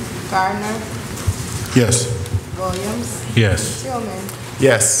 Yes. Gardner. Yes. Williams. Yes. Tillman.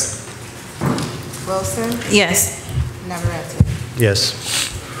 Yes. Wilson. Yes. Navarrete. Yes.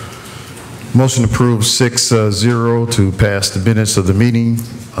 Motion approved 6-0 to pass the minutes of the meeting.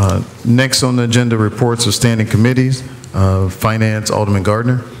 Next on the agenda, reports of standing committees. Finance, Alderman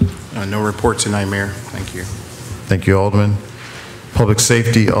Gardner. No report tonight, Mayor. Thank you. Thank you, Alderman. Public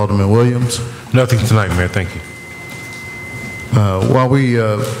Safety, Alderman Williams. Nothing tonight, Mayor. Thank you. While we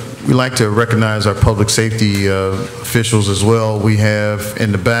like to recognize our public safety officials as well, we have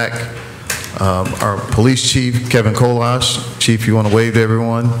in the back our police chief, Kevin Kolash. Chief, you want to wave to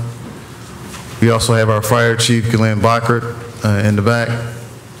everyone? We also have our fire chief, Glenn Bockert, in the back.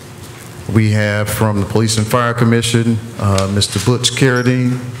 We have from the Police and Fire Commission, Mr. Butch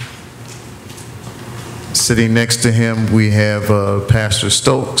Carradine. Sitting next to him, we have Pastor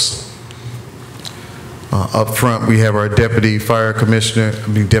Stokes. Up front, we have our Deputy Fire Chief,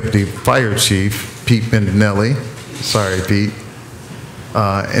 Pete Bendinelli. Sorry, Pete.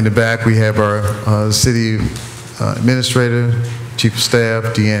 In the back, we have our City Administrator, Chief of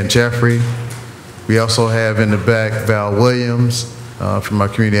Staff, Deanne Jeffrey. We also have in the back Val Williams from our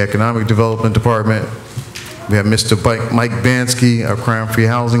Community Economic Development Department. We have Mr. Mike Bansky, our Crime-Free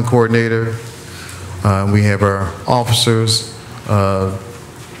Housing Coordinator. We have our officers,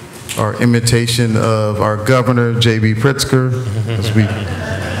 our imitation of our Governor, J.B. Pritzker.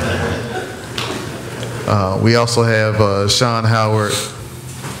 We also have Sean Howard,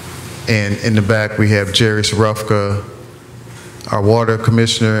 and in the back we have Jerry Sarufka, our Water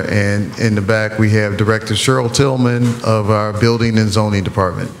Commissioner, and in the back we have Director Cheryl Tillman of our Building and Zoning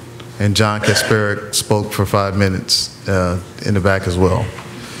Department. And John Kasparik spoke for 5 minutes in the back as well.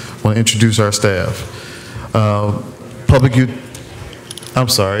 I want to introduce our staff.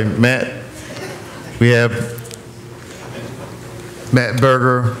 Matt. We have Matt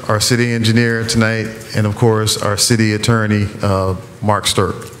Berger, our city engineer tonight, and of course our city attorney, Mark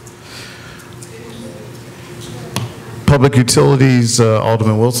Sturp. Public Utilities,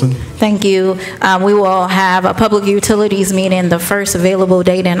 Alderman Wilson. Thank you. We will have a public utilities meeting the first available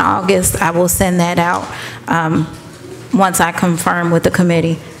date in August. I will send that out once I confirm with the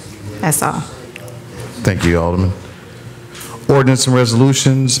committee. That's all. Thank you, Alderman. Ordinance and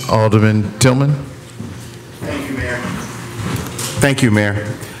resolutions, Alderman Tillman. Thank you, Mayor. Thank you, Mayor.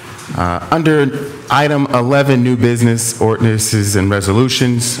 Under item 11, new business ordinances and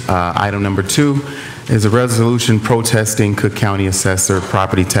resolutions, item number 2 is a resolution protesting Cook County Assessor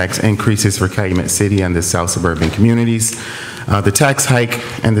property tax increases for Calumet City and the South Suburban communities. The tax hike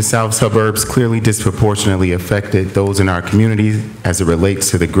in the South Suburbs clearly disproportionately affected those in our community as it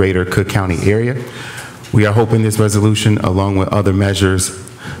relates to the greater Cook County area. We are hoping this resolution, along with other measures,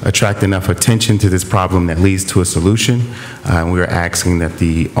 attract enough attention to this problem that leads to a solution. We are asking that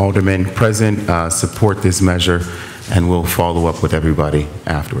the aldermen present support this measure, and we'll follow up with everybody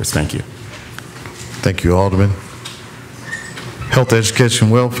afterwards. Thank you. Thank you, Alderman. Health, Education,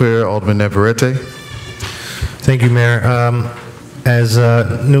 Welfare, Alderman Navarrete. Thank you, Mayor. As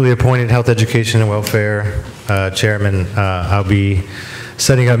newly appointed Health, Education, and Welfare Chairman, I'll be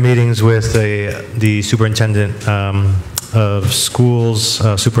setting up meetings with the superintendent of schools,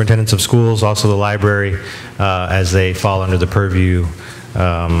 superintendents of schools, also the library, as they fall under the purview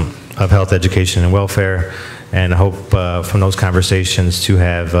of Health, Education, and Welfare, and hope from those conversations to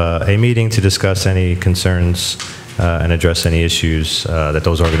have a meeting to discuss any concerns and address any issues that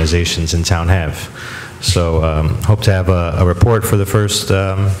those organizations in town have. So hope to have a report for the first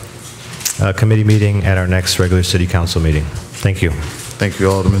committee meeting at our next regular city council meeting. Thank you. Thank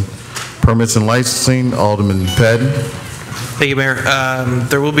you, Alderman. Permits and licensing, Alderman Patton. Thank you, Mayor.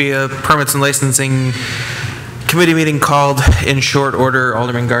 There will be a permits and licensing committee meeting called in short order.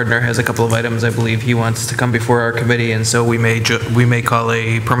 Alderman Gardner has a couple of items I believe he wants to come before our committee, and so we may call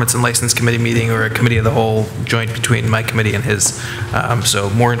a permits and license committee meeting or a committee of the whole joint between my committee and his.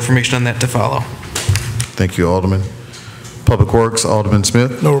 So more information on that to follow. Thank you, Alderman. Public Works, Alderman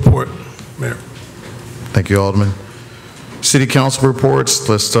Smith. No report, Mayor. Thank you, Alderman. City Council reports.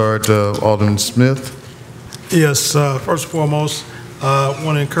 Let's start, Alderman Smith. Yes, first and foremost, I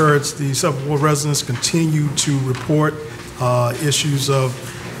want to encourage the Suffolk Ward residents continue to report issues of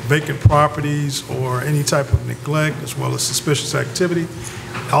vacant properties or any type of neglect as well as suspicious activity.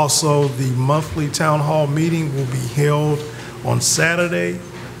 Also, the monthly town hall meeting will be held on Saturday,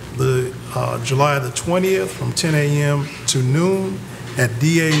 July the 20th from 10 a.m. to noon at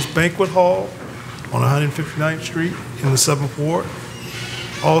DA's Banquet Hall on 159th Street in the 7th Ward.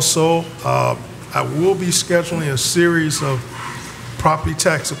 Also, I will be scheduling a series of property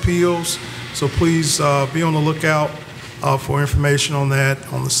tax appeals, so please be on the lookout for information on that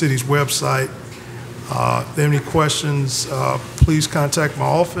on the city's website. If there are any questions, please contact my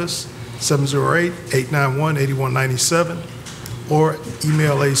office, 708-891-8197, or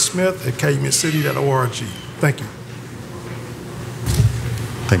email asmith@calumetcity.org. Thank you.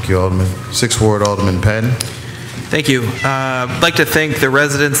 Thank you, Alderman. 6th Ward, Alderman Patton. Thank you. I'd like to thank the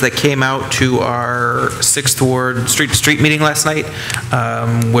residents that came out to our 6th Ward street-to-street meeting last night,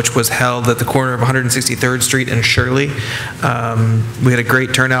 which was held at the corner of 163rd Street and Shirley. We had a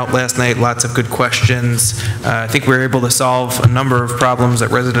great turnout last night, lots of good questions. I think we were able to solve a number of problems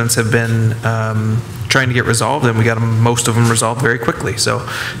that residents have been trying to get resolved, and we got most of them resolved very quickly. So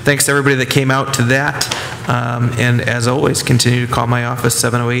thanks to everybody that came out to that. And as always, continue to call my office,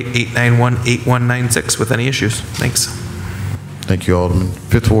 708-891-8196 with any issues. Thanks. Thank you, Alderman.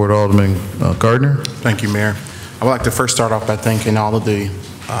 5th Ward, Alderman Gardner. Thank you, Mayor. I would like to first start off by thanking all of the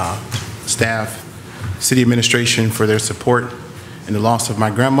staff, city administration for their support in the loss of my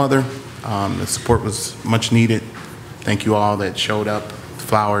grandmother. The support was much needed. Thank you all that showed up,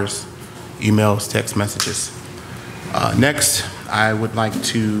 flowers, emails, text messages. Next, I would like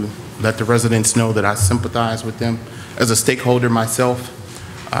to let the residents know that I sympathize with them. As a stakeholder myself,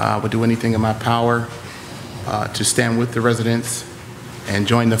 I would do anything in my power to stand with the residents and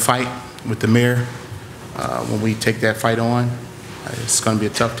join the fight with the mayor when we take that fight on. It's going to be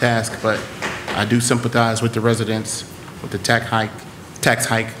a tough task, but I do sympathize with the residents with the tax hike.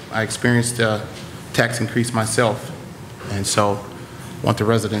 I experienced a tax increase myself, and so I want the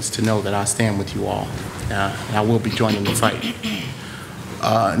residents to know that I stand with you all, and I will be joining the fight.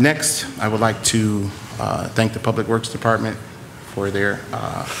 Next, I would like to thank the Public Works Department for their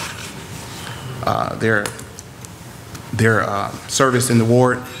service in the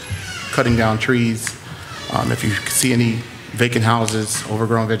ward, cutting down trees. If you see any vacant houses,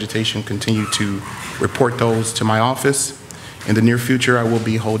 overgrown vegetation, continue to report those to my office. In the near future, I will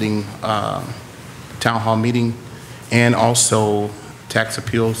be holding a town hall meeting and also tax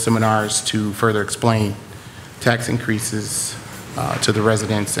appeal seminars to further explain tax increases to the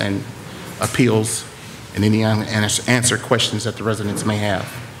residents and appeals and any unanswered questions that the residents may have.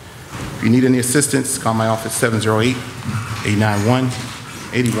 If you need any assistance, call my office,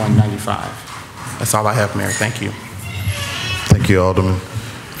 708-891-8195. That's all I have, Mayor. Thank you. you, Alderman.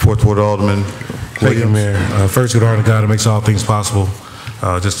 Fourth Ward Alderman Thank you, Williams. Mayor. First, good honor to God who makes all things possible.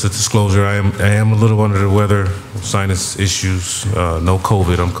 Just a disclosure, I am a little under the weather, sinus issues, no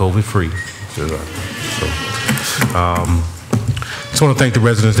COVID, I'm COVID-free. Just want to thank the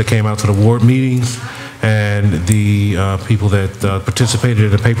residents that came out to the ward meetings and the people that participated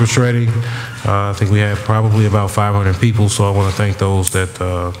in the paper shredding. I think we had probably about 500 people, so I want to thank those that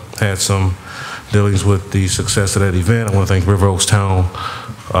had some dealings with the success of that event. I want to thank River Oaks Town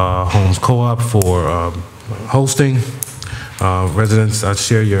Homes Co-op for hosting. Residents, I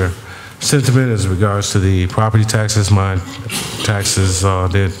share your sentiment as regards to the property taxes. My taxes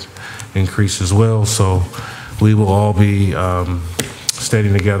did increase as well, so we will all be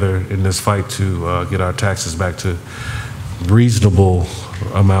standing together in this fight to get our taxes back to reasonable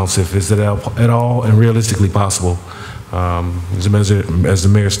amounts, if it's at all and realistically possible. As the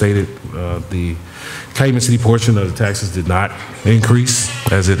mayor stated, the Calumet City portion of the taxes did not increase,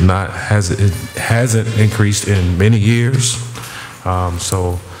 as it hasn't increased in many years.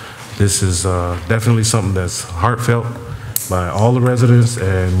 So this is definitely something that's heartfelt by all the residents,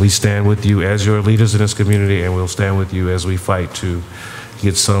 and we stand with you as your leaders in this community, and we'll stand with you as we fight to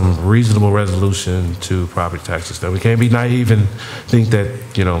get some reasonable resolution to property taxes. Now, we can't be naive and think that,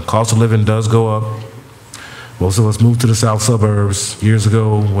 cost of living does go up. Most of us moved to the south suburbs years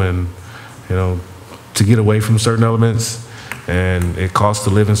ago when, to get away from certain elements, and it costs to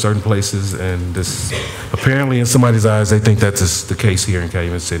live in certain places, and this, apparently in somebody's eyes, they think that's the case here in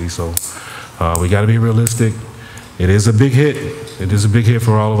Calumet City. So we gotta be realistic. It is a big hit. It is a big hit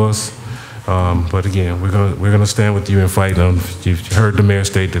for all of us. But again, we're gonna stand with you and fight. You've heard the mayor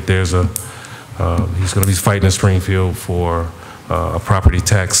state that there's he's gonna be fighting in Springfield for a property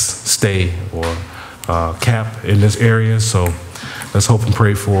tax stay or cap in this area. So let's hope and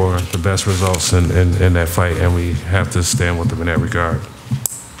pray for the best results in that fight, and we have to stand with them in that regard.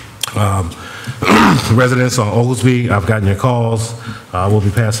 Residents on Oglesby, I've gotten your calls. We'll be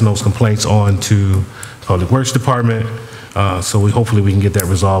passing those complaints on to Public Works Department. So hopefully we can get that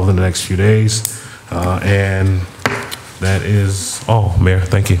resolved in the next few days. And that is all, Mayor.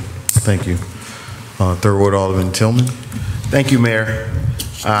 Thank you. Thank you. Third Ward Alderman Tillman. Thank you, Mayor.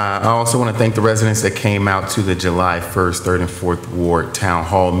 I also want to thank the residents that came out to the July 1st, 3rd, and 4th Ward Town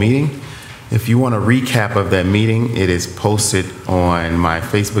Hall meeting. If you want a recap of that meeting, it is posted on my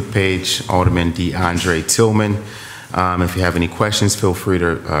Facebook page, Alderman DeAndre Tillman. If you have any questions, feel free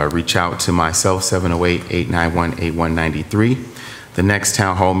to reach out to myself, 708-891-8193. The next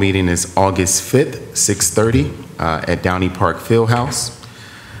Town Hall meeting is August 5th, 6:30 at Downey Park Fieldhouse.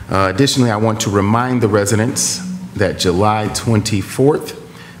 Additionally, I want to remind the residents that July 24th,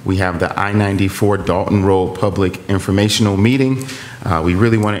 we have the I-94 Dalton Road Public Informational Meeting. We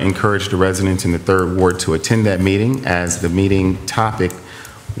really want to encourage the residents in the 3rd Ward to attend that meeting, as the meeting topic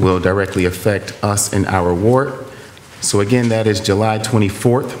will directly affect us in our ward. So again, that is July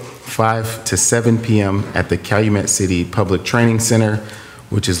 24th, 5 to 7 p.m. at the Calumet City Public Training Center,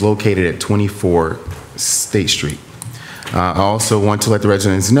 which is located at 24 State Street. I also want to let the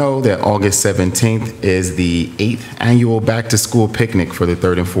residents know that August 17th is the 8th annual Back to School Picnic for the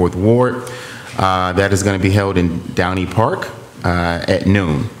 3rd and 4th Ward. That is going to be held in Downey Park at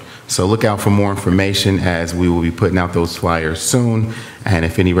noon. So look out for more information, as we will be putting out those flyers soon. And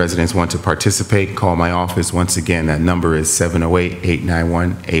if any residents want to participate, call my office. Once again, that number is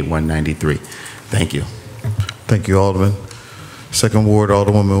 708-891-8193. Thank you. Thank you, Alderman. 2nd Ward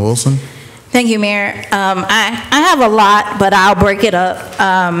Alderwoman Wilson. Thank you, Mayor. I have a lot, but I'll break it up.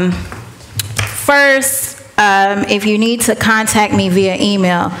 First, if you need to contact me via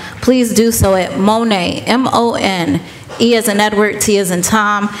email, please do so at Monet, M-O-N, E as in Edward, T as in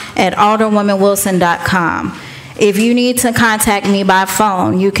Tom, at alderwomanwilson.com. If you need to contact me by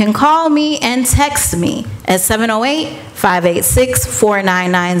phone, you can call me and text me at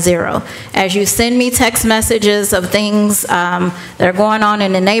 708-586-4990. As you send me text messages of things that are going on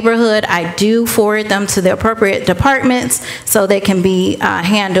in the neighborhood, I do forward them to the appropriate departments so they can be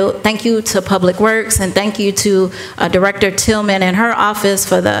handled. Thank you to Public Works, and thank you to Director Tillman and her office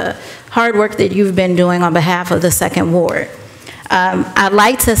for the hard work that you've been doing on behalf of the 2nd Ward. I'd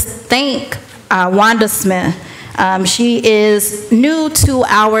like to thank Wanda Smith. She is new to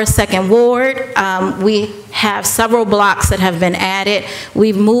our 2nd Ward. We have several blocks that have been added.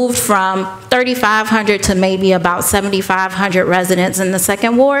 We've moved from 3,500 to maybe about 7,500 residents in the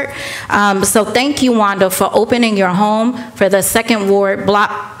 2nd Ward. So thank you, Wanda, for opening your home for the 2nd Ward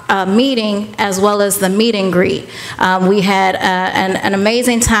block meeting, as well as the meet and greet. We had an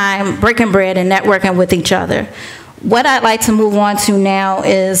amazing time breaking bread and networking with each other. What I'd like to move on to now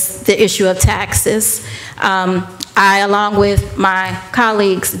is the issue of taxes. I, along with my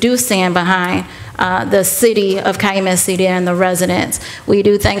colleagues, do stand behind the city of Calumet City and the residents. We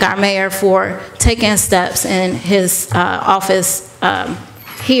do thank our mayor for taking steps in his office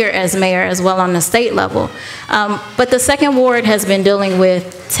here as mayor, as well on the state level. But the second ward has been dealing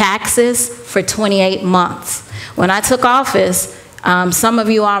with taxes for 28 months. When I took office, some of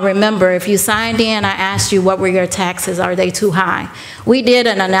you all remember, if you signed in, I asked you what were your taxes, are they too high? We did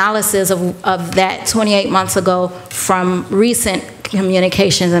an analysis of that 28 months ago from recent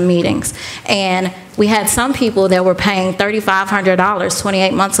communications and meetings. And we had some people that were paying $3,500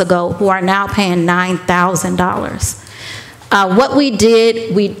 28 months ago who are now paying $9,000. What we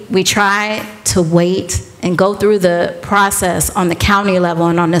did, we tried to wait and go through the process on the county level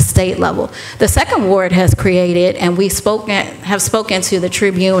and on the state level. The second ward has created, and we have spoken to the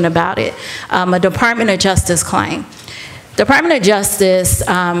Tribune about it, a Department of Justice claim. Department of Justice,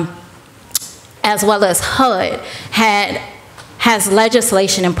 as well as HUD, has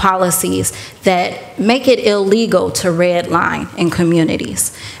legislation and policies that make it illegal to redline in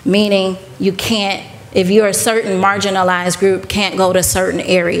communities, meaning you can't, if you're a certain marginalized group, can't go to certain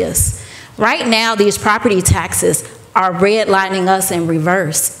areas. Right now, these property taxes are redlining us in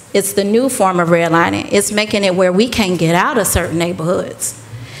reverse. It's the new form of redlining. It's making it where we can't get out of certain neighborhoods.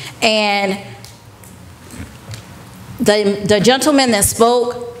 And the gentleman that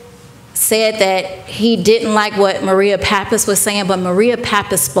spoke said that he didn't like what Maria Pappas was saying, but Maria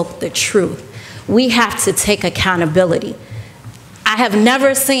Pappas spoke the truth. We have to take accountability. I have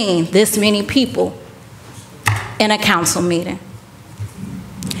never seen this many people in a council meeting.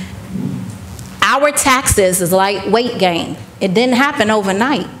 Our taxes is like weight gain. It didn't happen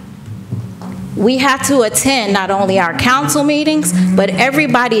overnight. We have to attend not only our council meetings, but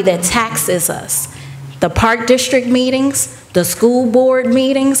everybody that taxes us. The park district meetings, the school board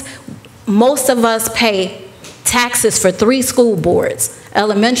meetings. Most of us pay taxes for 3 school boards: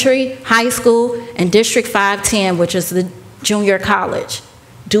 elementary, high school, and District 510, which is the junior college.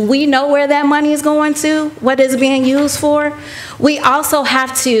 Do we know where that money is going to? What it's being used for? We also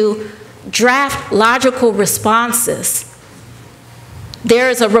have to draft logical responses. There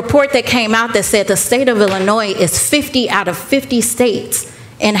is a report that came out that said the state of Illinois is 50 out of 50 states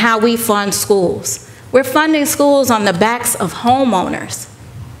in how we fund schools. We're funding schools on the backs of homeowners.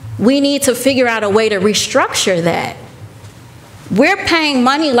 We need to figure out a way to restructure that. We're paying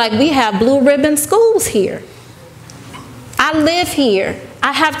money like we have blue ribbon schools here. I live here.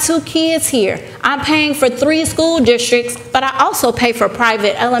 I have 2 kids here. I'm paying for 3 school districts, but I also pay for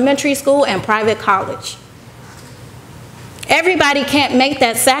private elementary school and private college. Everybody can't make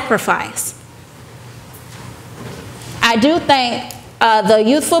that sacrifice. I do thank the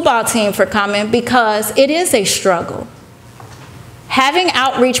youth football team for coming, because it is a struggle. Having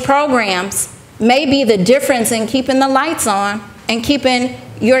outreach programs may be the difference in keeping the lights on and keeping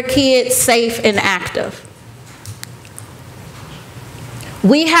your kids safe and active.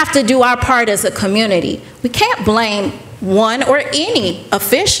 We have to do our part as a community. We can't blame one or any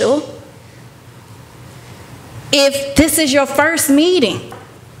official. If this is your first meeting,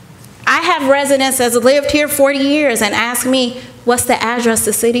 I have residents that have lived here 40 years and ask me, what's the address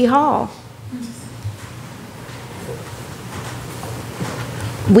to City Hall?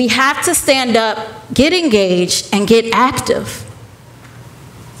 We have to stand up, get engaged, and get active.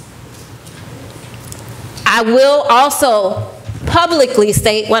 I will also publicly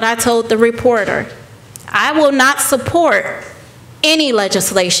state what I told the reporter. I will not support any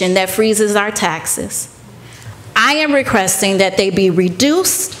legislation that freezes our taxes. I am requesting that they be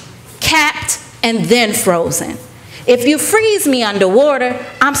reduced, capped, and then frozen. If you freeze me underwater,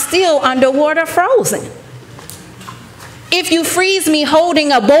 I'm still underwater frozen. If you freeze me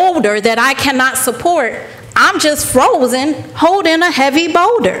holding a boulder that I cannot support, I'm just frozen holding a heavy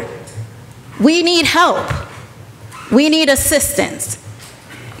boulder. We need help. We need assistance.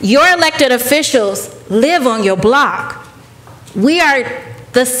 Your elected officials live on your block. We are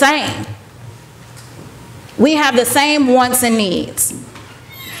the same. We have the same wants and needs.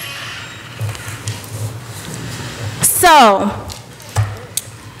 So,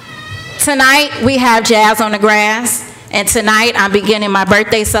 tonight we have Jazz on the Grass, and tonight I'm beginning my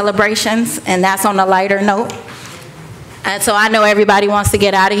birthday celebrations, and that's on a lighter note. And so I know everybody wants to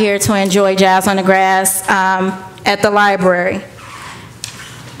get out of here to enjoy Jazz on the Grass at the library.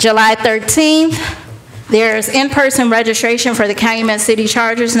 July 13th, there's in-person registration for the Calumet City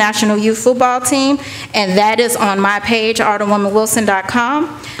Chargers National Youth Football Team, and that is on my page,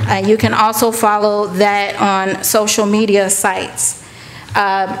 alderwomanwilson.com. And you can also follow that on social media sites.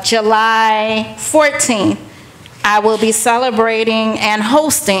 July 14th, I will be celebrating and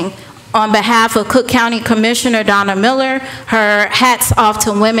hosting On behalf of Cook County Commissioner Donna Miller, her hats off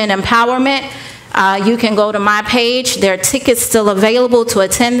to women empowerment. You can go to my page. There are tickets still available to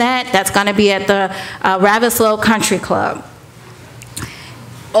attend that. That's going to be at the Ravenslow Country Club.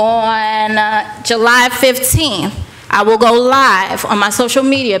 On July 15th, I will go live on my social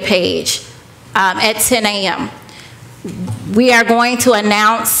media page at 10 a.m. We are going to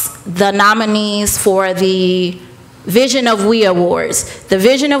announce the nominees for the Vision of We Awards. The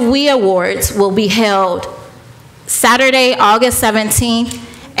Vision of We Awards will be held Saturday, August 17th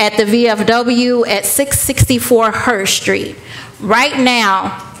at the VFW at 664 Hirsch Street. Right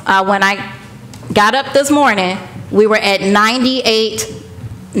now, when I got up this morning, we were at 98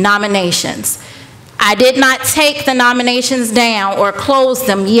 nominations. I did not take the nominations down or close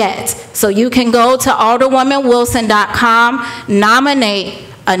them yet. So you can go to alderwomanwilson.com, nominate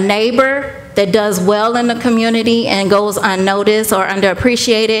a neighbor that does well in the community and goes unnoticed or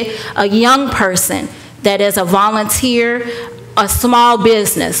underappreciated, a young person that is a volunteer, a small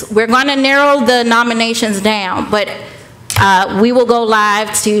business. We're going to narrow the nominations down, but we will go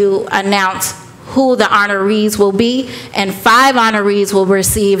live to announce who the honorees will be, and 5 honorees will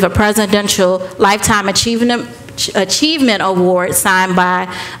receive a Presidential Lifetime Achievement Award signed by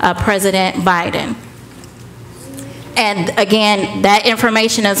President Biden. And again, that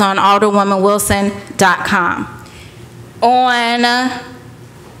information is on alderwomanwilson.com. On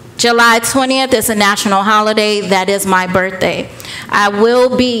July 20th is a national holiday. That is my birthday. I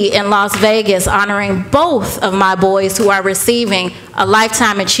will be in Las Vegas honoring both of my boys who are receiving a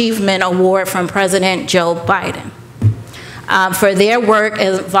Lifetime Achievement Award from President Joe Biden for their work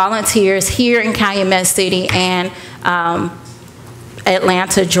as volunteers here in Calumet City and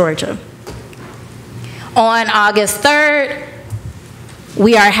Atlanta, Georgia. On August 3rd,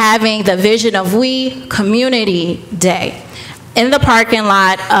 we are having the Vision of We Community Day in the parking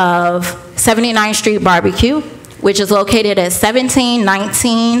lot of 79th Street Barbecue, which is located at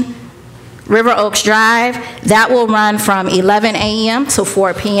 1719 River Oaks Drive. That will run from 11 a.m. to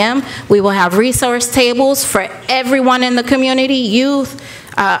 4 p.m. We will have resource tables for everyone in the community, youth,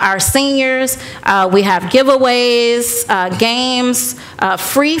 our seniors. We have giveaways, games,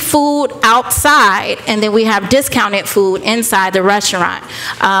 free food outside, and then we have discounted food inside the restaurant.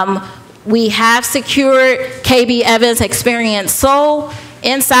 We have secured KB Evans Experience Soul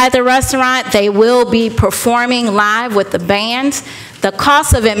inside the restaurant. They will be performing live with the band. The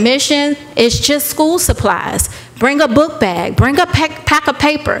cost of admission is just school supplies. Bring a book bag, bring a pack of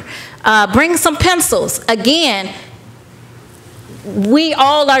paper, bring some pencils. Again, we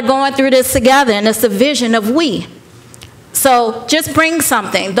all are going through this together, and it's the vision of we. So just bring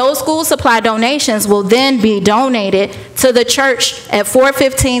something. Those school supply donations will then be donated to the church at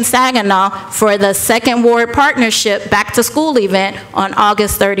 415 Saginaw for the Second Ward Partnership Back to School event on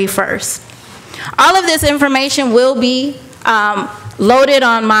August 31st. All of this information will be loaded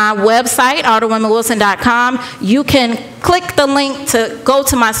on my website, alderwomanwilson.com. You can click the link to go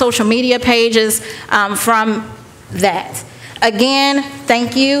to my social media pages from that. Again,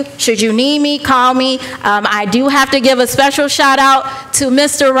 thank you. Should you need me, call me. I do have to give a special shout out to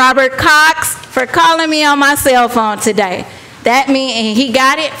Mr. Robert Cox for calling me on my cell phone today. That means he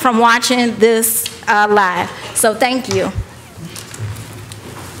got it from watching this live. So thank you.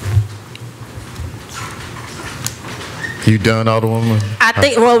 You done, Alderwoman? I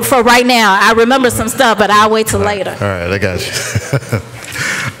think, well, for right now, I remember some stuff, but I'll wait till later. All right, I got you.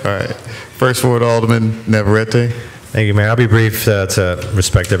 All right. First Ward Alderman Navarrete. Thank you, Mayor. I'll be brief to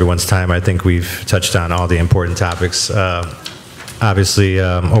respect everyone's time. I think we've touched on all the important topics. Obviously,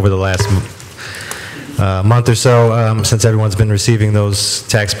 over the last month or so, since everyone's been receiving those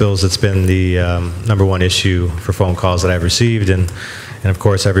tax bills, it's been the #1 issue for phone calls that I've received. And of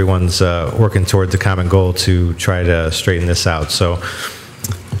course, everyone's working toward the common goal to try to straighten this out. So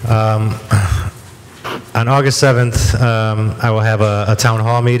on August 7th, I will have a town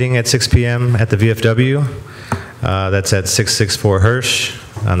hall meeting at 6 p.m. at the VFW. That's at 664 Hirsch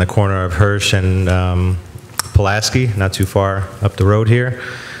on the corner of Hirsch and Pulaski, not too far up the road here.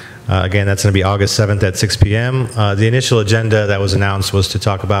 Again, that's going to be August 7th at 6 p.m. The initial agenda that was announced was to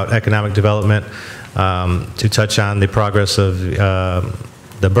talk about economic development, to touch on the progress of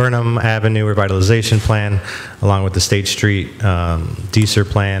the Burnham Avenue Revitalization Plan, along with the State Street DSER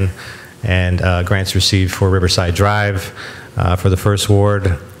Plan, and grants received for Riverside Drive for the First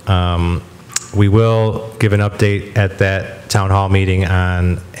Ward. We will give an update at that town hall meeting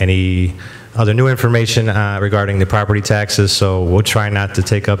on any other new information regarding the property taxes, so we'll try not to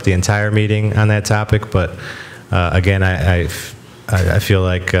take up the entire meeting on that topic, but again, I I feel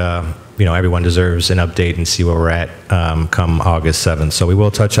like, everyone deserves an update and see where we're at come August 7th. So we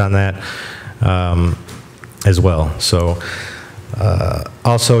will touch on that as well. So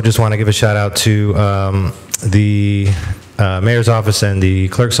also just want to give a shout out to the mayor's office and the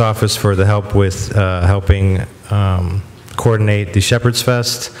clerk's office for the help with helping coordinate the Shepherd's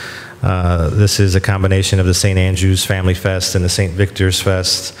Fest. This is a combination of the St. Andrew's Family Fest and the St. Victor's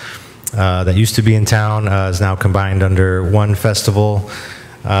Fest that used to be in town, is now combined under one festival.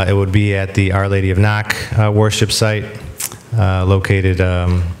 It would be at the Our Lady of Knock worship site, located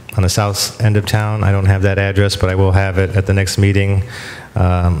on the south end of town. I don't have that address, but I will have it at the next meeting.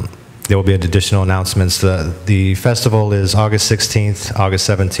 There will be additional announcements. The festival is August 16th, August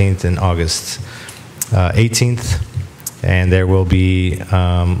 17th, and August 18th. And there will be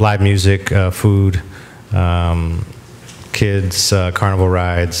live music, food, kids, carnival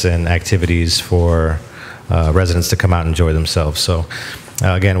rides, and activities for residents to come out and enjoy themselves. So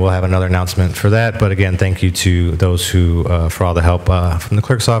again, we'll have another announcement for that. But again, thank you to those who, for all the help from the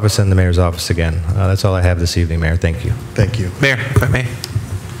clerk's office and the mayor's office again. That's all I have this evening, Mayor. Thank you. Thank you. Mayor, if I may.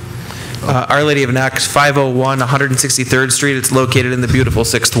 Our Lady of Knox, 501 163rd Street. It's located in the beautiful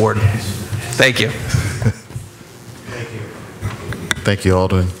 6th Ward. Thank you. Thank you,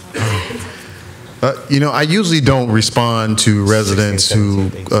 Alderman. I usually don't respond to residents who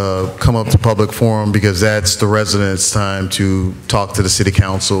come up to public forum because that's the residents' time to talk to the city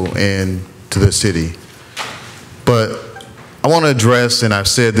council and to the city. But I want to address, and I've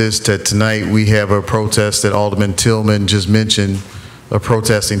said this, that tonight we have a protest that Alderman Tillman just mentioned of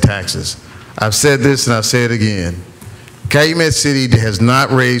protesting taxes. I've said this and I'll say it again. Calumet City has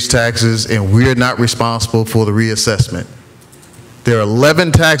not raised taxes and we're not responsible for the reassessment. There are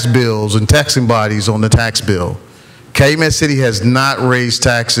 11 tax bills and taxing bodies on the tax bill. Calumet City has not raised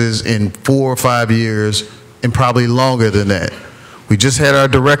taxes in 4 or 5 years and probably longer than that. We just had our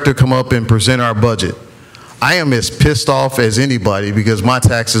director come up and present our budget. I am as pissed off as anybody because my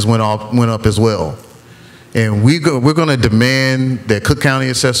taxes went up as well. And we're going to demand that Cook County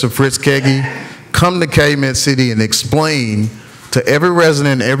Assessor Fritz Keggy come to Calumet City and explain to every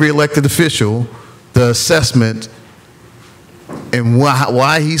resident, every elected official, the assessment and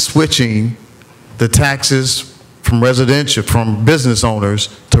why he's switching the taxes from business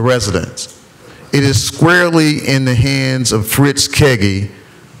owners to residents. It is squarely in the hands of Fritz Keggy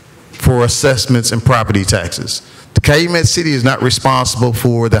for assessments and property taxes. The Calumet City is not responsible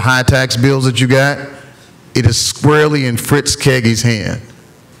for the high tax bills that you got. It is squarely in Fritz Keggy's hand.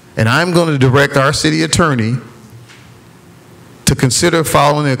 And I'm going to direct our city attorney to consider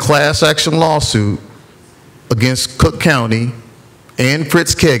filing a class action lawsuit against Cook County and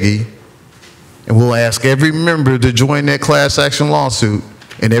Fritz Keggy, and we'll ask every member to join that class action lawsuit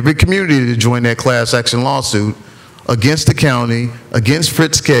and every community to join that class action lawsuit against the county, against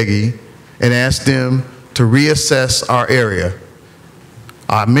Fritz Keggy, and ask them to reassess our area.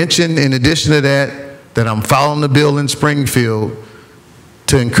 I mentioned in addition to that I'm filing the bill in Springfield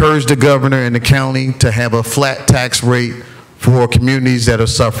to encourage the governor and the county to have a flat tax rate for communities that are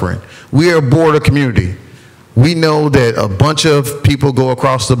suffering. We are a border community. We know that a bunch of people go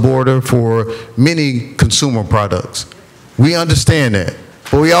across the border for many consumer products. We understand that.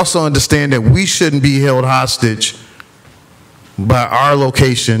 But we also understand that we shouldn't be held hostage by our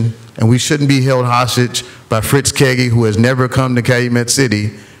location, and we shouldn't be held hostage by Fritz Keggy, who has never come to Calumet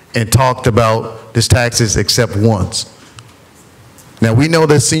City and talked about his taxes except once. Now, we know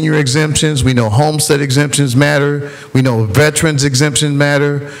that senior exemptions, we know homestead exemptions matter, we know veterans exemptions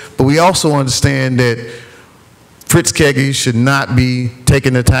matter, but we also understand that Fritz Keggy should not be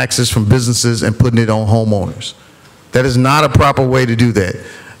taking the taxes from businesses and putting it on homeowners. That is not a proper way to do that.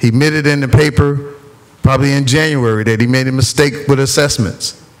 He admitted in the paper, probably in January, that he made a mistake with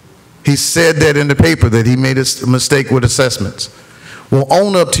assessments. He said that in the paper, that he made a mistake with assessments. Well,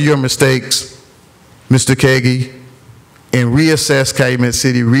 own up to your mistakes, Mr. Keggy, and reassess Calumet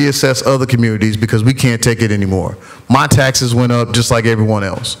City, reassess other communities, because we can't take it anymore. My taxes went up just like everyone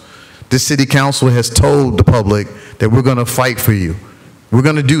else. This city council has told the public that we're going to fight for you. We're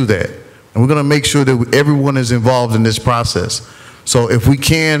going to do that. And we're going to make sure that everyone is involved in this process. So if we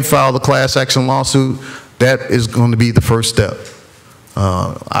can file the class action lawsuit, that is going to be the first step.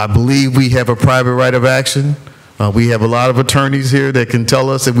 I believe we have a private right of action. We have a lot of attorneys here that can tell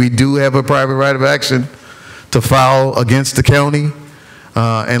us that we do have a private right of action to file against the county.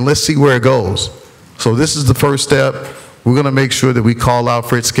 And let's see where it goes. So this is the first step. We're going to make sure that we call out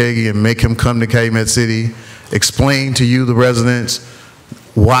Fritz Keggy and make him come to Calumet City, explain to you, the residents,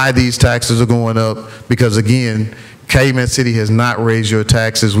 why these taxes are going up. Because again, Calumet City has not raised your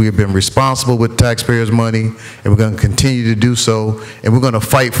taxes. We have been responsible with taxpayers' money, and we're going to continue to do so, and we're going to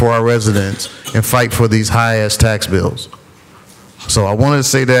fight for our residents and fight for these high-ass tax bills. So I wanted to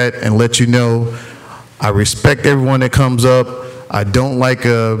say that and let you know I respect everyone that comes up. I don't like,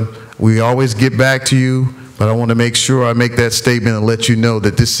 we always get back to you, but I want to make sure I make that statement and let you know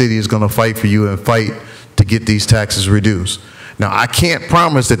that this city is going to fight for you and fight to get these taxes reduced. Now, I can't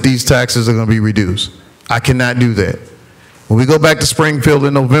promise that these taxes are going to be reduced. I cannot do that. When we go back to Springfield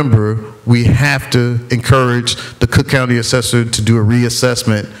in November, we have to encourage the Cook County Assessor to do a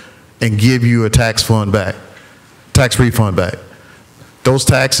reassessment and give you a tax refund back. Those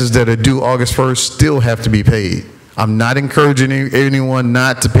taxes that are due August 1st still have to be paid. I'm not encouraging anyone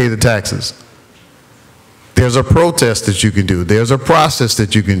not to pay the taxes. There's a protest that you can do. There's a process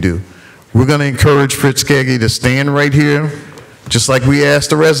that you can do. We're going to encourage Fritz Kegge to stand right here, just like we asked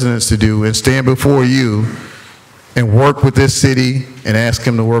the residents to do, and stand before you and work with this city and ask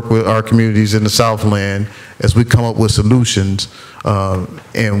him to work with our communities in the Southland as we come up with solutions.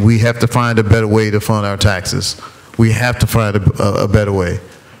 And we have to find a better way to fund our taxes. We have to find a better way.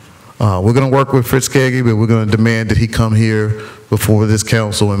 We're going to work with Fritz Kegge, but we're going to demand that he come here before this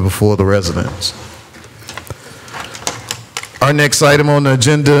council and before the residents. Our next item on the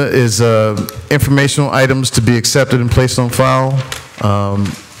agenda is informational items to be accepted and placed on file.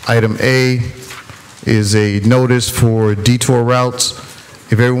 Item A is a notice for detour routes.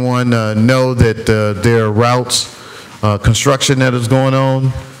 If everyone know that there are routes, construction that is going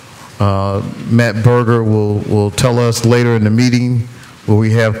on, Matt Berger will tell us later in the meeting where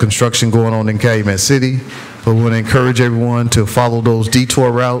we have construction going on in Calumet City. But we want to encourage everyone to follow those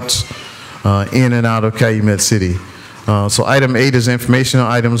detour routes in and out of Calumet City. So item 8 is informational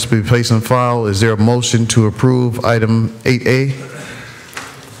items to be placed on file. Is there a motion to approve item 8A?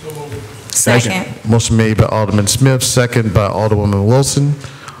 Second. Motion made by Alderman Smith, second by Alderwoman Wilson.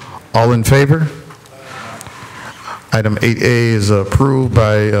 All in favor? Item 8A is approved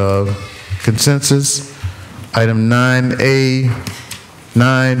by consensus. Item 9A,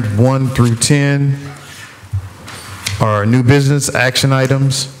 9, 1 through 10 are new business action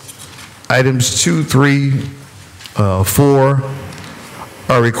items. Items 2, 3, 4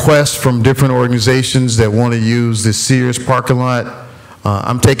 are requests from different organizations that want to use the Sears parking lot.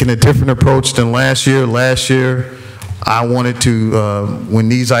 I'm taking a different approach than last year. Last year, I wanted to, when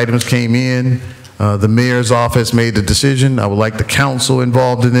these items came in, the mayor's office made the decision. I would like the council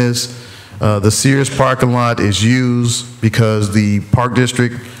involved in this. The Sears parking lot is used because the park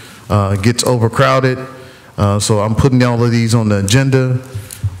district gets overcrowded. So I'm putting all of these on the agenda.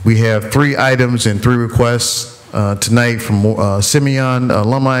 We have 3 items and 3 requests tonight from Simeon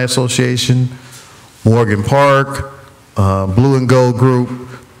Alumni Association, Morgan Park, Blue and Gold Group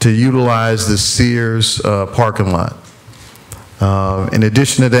to utilize the Sears parking lot. In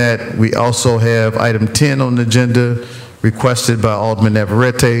addition to that, we also have item 10 on the agenda requested by Alderman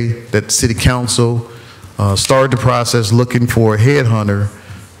Navarrete that City Council start the process looking for a headhunter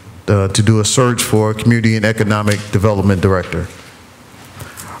to do a search for a Community and Economic Development Director.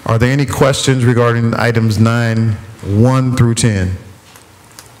 Are there any questions regarding items 9, 1 through 10?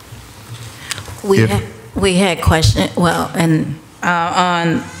 We had questions, well, and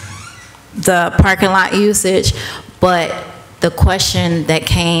on the parking lot usage, but the question that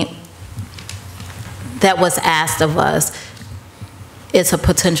was asked of us is a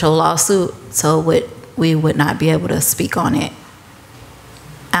potential lawsuit, so we would not be able to speak on it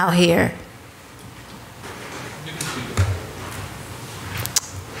out here.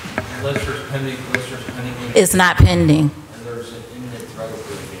 Lister's pending. It's not pending. And there's an imminent threat of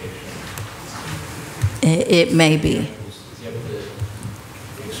litigation. It may be. You have to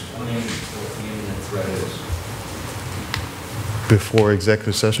explain what the imminent threat is. Before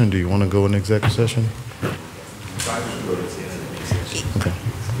executive session, do you want to go in executive session? Okay.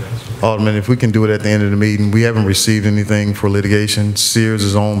 Alderman, if we can do it at the end of the meeting, we haven't received anything for litigation. Sears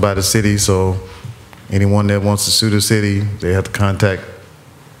is owned by the city, so anyone that wants to sue the city, they have to contact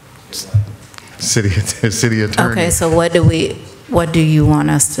city attorney. Okay, so what do you want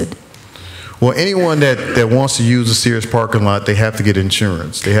us to do? Well, anyone that wants to use the Sears parking lot, they have to get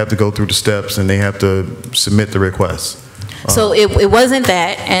insurance. They have to go through the steps and they have to submit the request. So it wasn't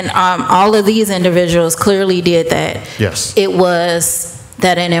that, and all of these individuals clearly did that. Yes. It was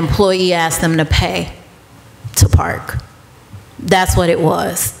that an employee asked them to pay to park. That's what it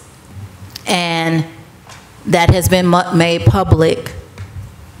was. And that has been made public.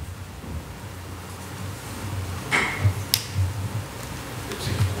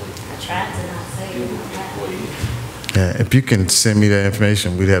 Yeah, if you can send me that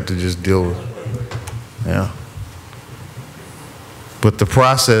information, we'd have to just deal with, yeah. But the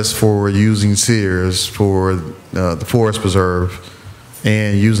process for using Sears for the Forest Preserve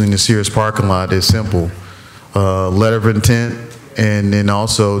and using the Sears parking lot is simple. Letter of intent, and then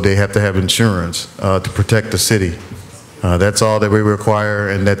also they have to have insurance to protect the city. That's all that we require,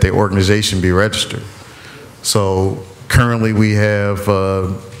 and that the organization be registered. So currently we have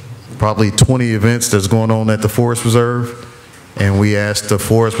probably 20 events that's going on at the Forest Preserve, and we asked the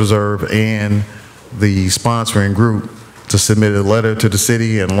Forest Preserve and the sponsoring group to submit a letter to the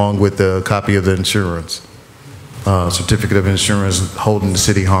city, and along with a copy of the insurance, certificate of insurance holding the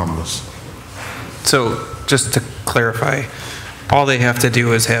city harmless. So just to clarify, all they have to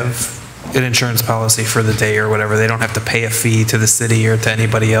do is have an insurance policy for the day or whatever. They don't have to pay a fee to the city or to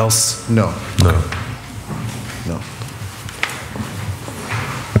anybody else? No. No. No.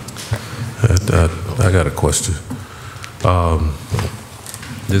 I got a question.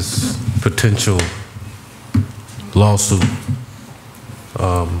 This potential lawsuit,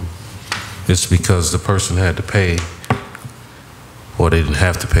 it's because the person had to pay, or they didn't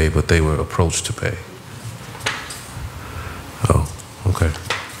have to pay, but they were approached to pay. Oh, okay.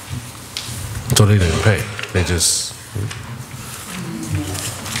 So they didn't pay. They just...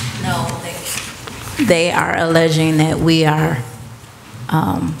 No, they are alleging that we are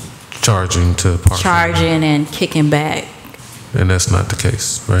charging to park. charging and kicking back. And that's not the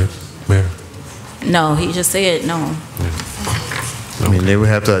case, right, Mayor? No, he just said no. I mean, they would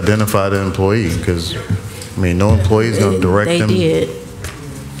have to identify the employee, because, I mean, no employee is going to direct them. They did.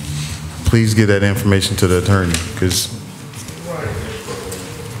 Please give that information to the attorney, because,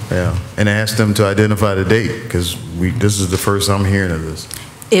 yeah, and ask them to identify the date, because this is the first I'm hearing of this.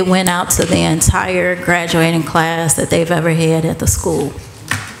 It went out to the entire graduating class that they've ever had at the school.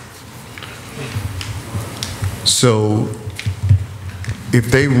 So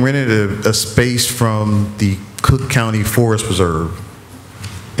if they rented a space from the Cook County Forest Preserve,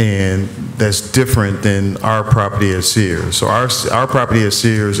 and that's different than our property at Sears. So our property at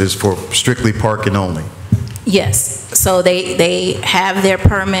Sears is for strictly parking only. Yes, so they have their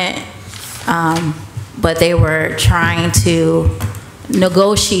permit, but they were trying to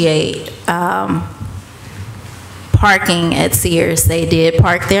negotiate parking at Sears. They did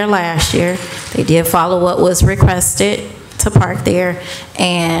park there last year. They did follow what was requested to park there,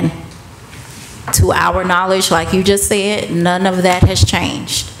 and to our knowledge, like you just said, none of that has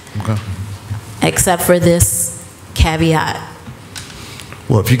changed. Okay. Except for this caveat.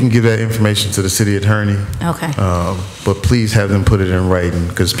 Well, if you can give that information to the city attorney. Okay. But please have them put it in writing,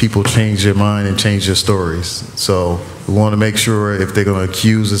 because people change their mind and change their stories. So we want to make sure if they're going to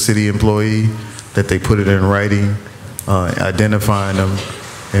accuse a city employee, that they put it in writing, identifying them,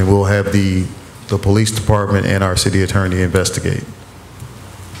 and we'll have the police department and our city attorney investigate.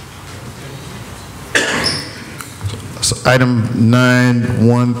 So item 9,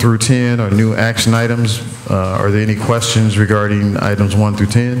 1 through 10 are new action items. Are there any questions regarding items 1 through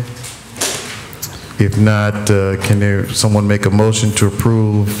 10? If not, can someone make a motion to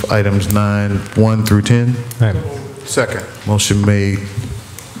approve items 9, 1 through 10? Second. Motion made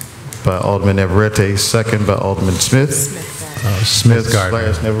by Alderman Navarrete, second by Alderman Smith. Smith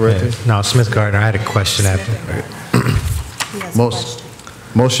Gardner. Navarrete. No, Smith Gardner. I had a question after.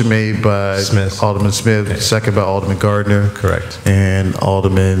 Motion made by Alderman Smith, second by Alderman Gardner. Correct. And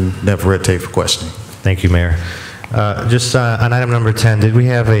Alderman Navarrete for questioning. Thank you, Mayor. Just on item number 10, did we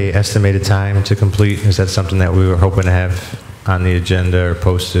have a estimated time to complete? Is that something that we were hoping to have on the agenda or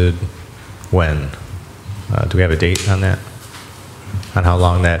posted? When? Do we have a date on that? On how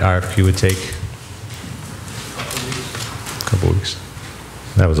long that RFQ would take? A couple weeks.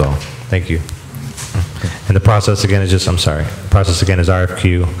 That was all. Thank you. And the process again is just, I'm sorry, the process again is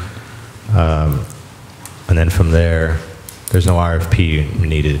RFQ, and then from there, there's no RFP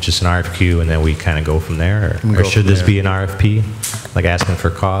needed, it's just an RFQ, and then we kind of go from there? Or should this be an RFP, like asking for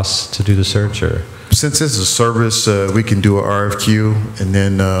costs to do the search, or? Since it's a service, we can do an RFQ, and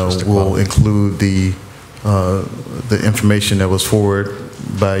then we'll include the information that was forwarded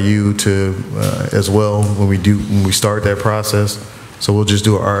by you to as well when we start that process. So we'll just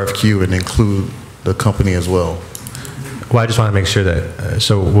do an RFQ and include the company as well. Well, I just want to make sure that,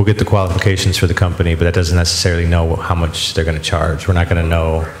 so we'll get the qualifications for the company, but that doesn't necessarily know how much they're going to charge. We're not going to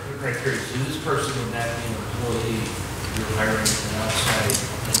know. So this person would not be an employee, you're hiring an outside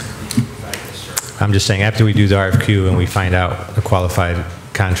entity to provide the service. I'm just saying, after we do the RFQ and we find out the qualified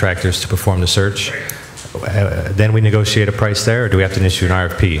contractors to perform the search, then we negotiate a price there, or do we have to issue an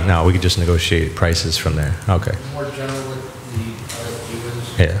RFP? No, we can just negotiate prices from there. Okay. More general with the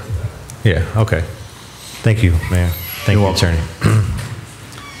RFQ is? Yeah. Yeah, okay. Thank you, Mayor. Thank you, Attorney.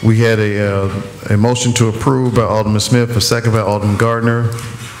 We had a motion to approve by Alderman Smith, a second by Alderman Gardner.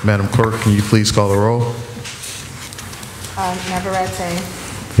 Madam Clerk, can you please call the roll? Navarrete.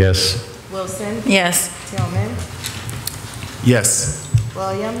 Yes. Wilson. Yes. Tillman. Yes.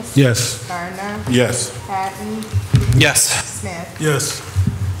 Williams. Yes. Gardner. Yes. Patton. Yes. Smith. Yes.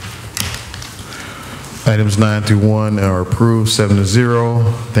 Items 9 through 1 are approved,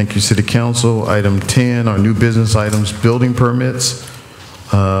 7-0. Thank you, City Council. Item 10 are new business items, building permits.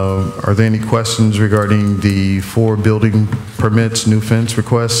 Are there any questions regarding the 4 building permits, new fence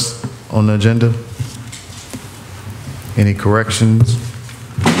requests on the agenda? Any corrections?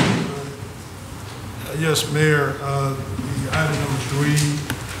 Yes, Mayor, the item number 3,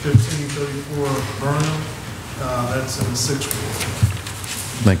 1534 Burnham, that's in the 6th ward.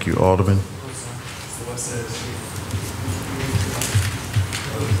 Thank you, Alderman.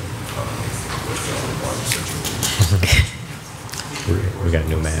 We got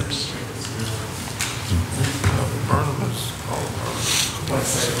new maps.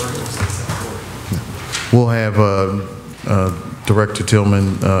 We'll have Director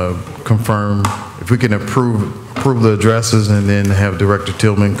Tillman confirm, if we can approve the addresses and then have Director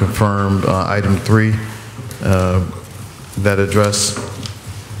Tillman confirm item 3, that address.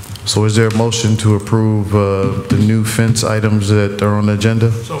 So is there a motion to approve the new fence items that are on the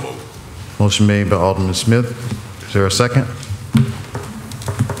agenda? So moved. Motion made by Alderman Smith. Is there a second?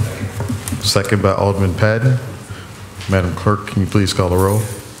 Second by Alderman Patton. Madam Clerk, can you please call the roll?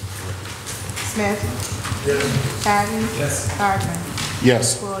 Smith. Yes. Patton. Yes. Gardner.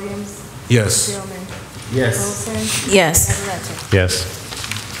 Yes. Williams. Yes. Tillman. Yes. Wilson. Yes. Navarrete. Yes.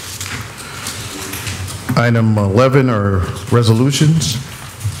 Item 11 are resolutions.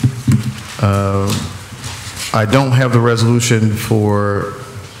 I don't have the resolution for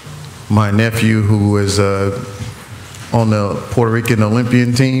my nephew who is on the Puerto Rican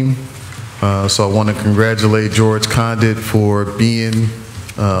Olympian team. So I want to congratulate George Condit for being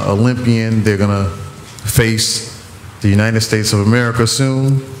Olympian. They're going to face the United States of America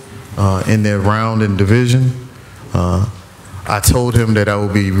soon in their round and division. I told him that I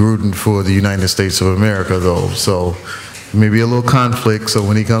would be rooting for the United States of America, though, so maybe a little conflict. So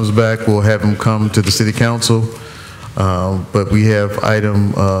when he comes back, we'll have him come to the City Council. But we have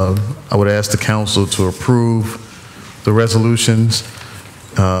item, I would ask the council to approve the resolutions,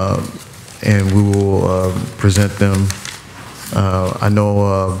 and we will present them. I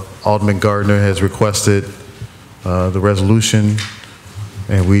know Alderman Gardner has requested the resolution,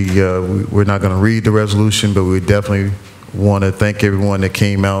 and we're not going to read the resolution, but we definitely want to thank everyone that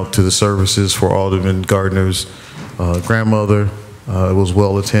came out to the services for Alderman Gardner's grandmother. It was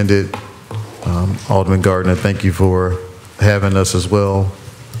well attended. Alderman Gardner, thank you for having us as well.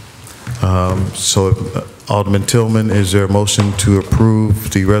 So Alderman Tillman, is there a motion to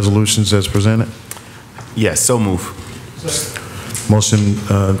approve the resolutions as presented? Yes, so move. Motion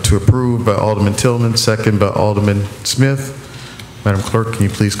to approve by Alderman Tillman, second by Alderman Smith. Madam Clerk, can you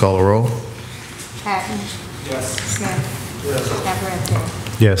please call a roll? Patton. Yes. Smith. Yes.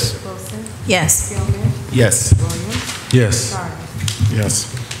 Navarrete. Yes. Wilson. Yes. Tillman. Yes. Williams. Yes. Gardner.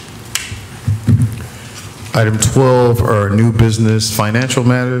 Yes. Item 12 are new business financial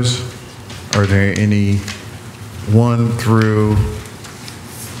matters. Are there any 1 through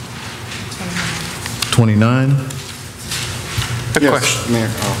 29? A question, Mayor.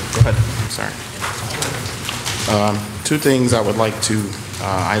 Oh, go ahead. Sorry. 2 things I would like to,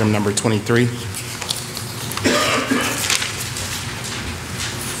 item number 23.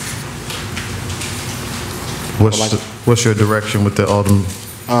 What's your direction with the Alderman?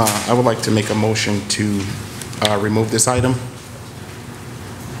 I would like to make a motion to remove this item.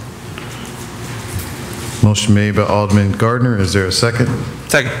 Motion made by Alderman Gardner. Is there a second?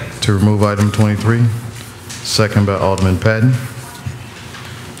 Second. To remove item 23. Second by Alderman Patton.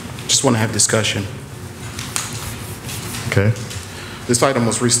 Just want to have discussion. Okay. This item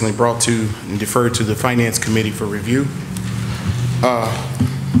was recently brought to and deferred to the Finance Committee for review.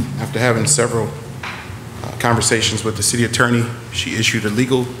 After having several conversations with the city attorney, she issued a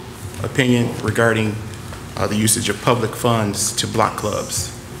legal opinion regarding the usage of public funds to block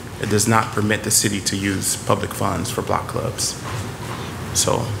clubs. It does not permit the city to use public funds for block clubs.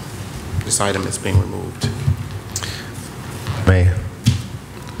 So this item is being removed. May.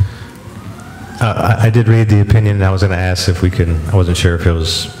 I did read the opinion, and I was going to ask if we could, I wasn't sure if it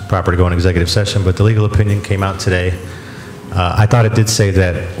was proper to go in executive session, but the legal opinion came out today. I thought it did say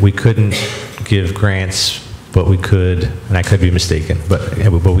that we couldn't give grants, but we could, and I could be mistaken, but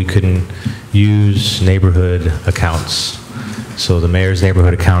we couldn't use neighborhood accounts. So the mayor's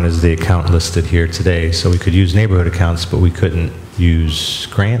neighborhood account is the account listed here today. So we could use neighborhood accounts, but we couldn't use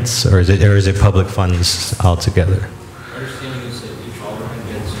grants, or is it public funds altogether? My understanding is that each alderman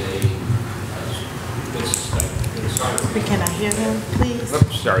gets a stipend. Can I hear him, please?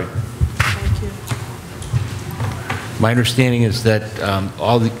 Oops, sorry. Thank you. My understanding is that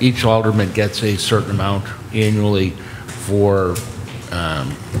each alderman gets a certain amount annually for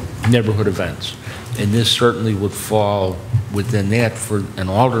neighborhood events. And this certainly would fall within that for an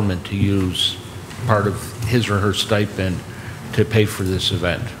alderman to use part of his or her stipend to pay for this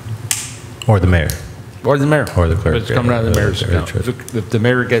event. Or the mayor? Or the mayor. Or the clerk. But it's coming out of the yeah, mayor's very account. true. If the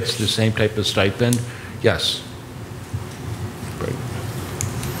mayor gets the same type of stipend, yes.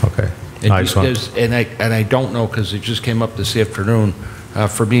 Okay. And, I just want- and I don't know, because it just came up this afternoon.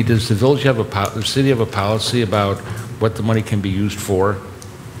 For me, does the village have the city have a policy about what the money can be used for?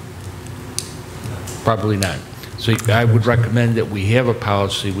 Probably not. So I would recommend that we have a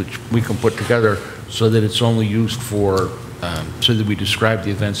policy which we can put together so that it's only used for, so that we describe the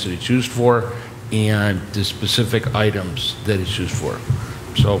events that it's used for and the specific items that it's used for.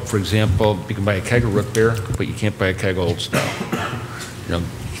 So, for example, you can buy a keg of root beer, but you can't buy a keg of Old Style. You know,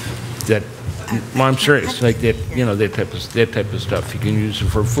 that, well, I'm serious, like that, you know, that type of stuff. You can use it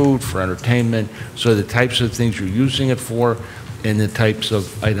for food, for entertainment, so the types of things you're using it for and the types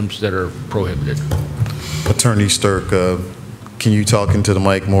of items that are prohibited. Attorney Stirk, can you talk into the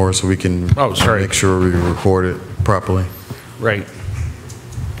mic more so we can make sure we record it properly? Right.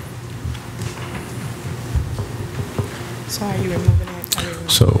 So are you removing it?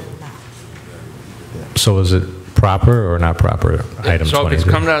 So is it proper or not proper, item 23? So if it's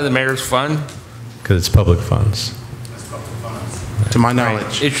coming out of the mayor's fund? Because it's public funds. To my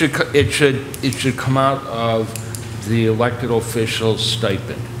knowledge. It should come out of the elected official's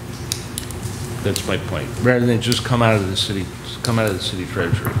stipend. That's my point. Rather than just come out of the city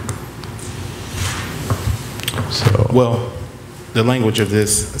treasury. Well, the language of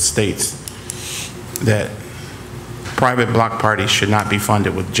this states that private block parties should not be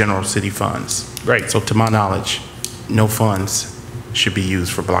funded with general city funds. Right. So to my knowledge, no funds should be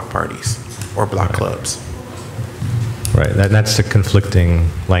used for block parties or block clubs. Right, that's the conflicting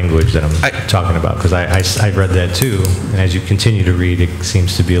language that I'm talking about, because I've read that too, and as you continue to read, it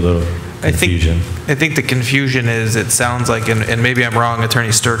seems to be a little confusion. I think the confusion is, it sounds like, and maybe I'm wrong,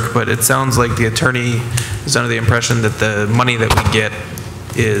 Attorney Stirk, but it sounds like the attorney is under the impression that the money that we get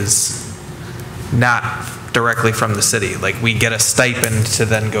is not directly from the city. Like, we get a stipend to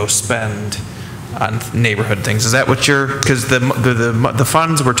then go spend on neighborhood things. Is that what you're, because the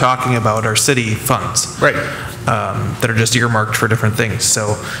funds we're talking about are city funds. Right. That are just earmarked for different things.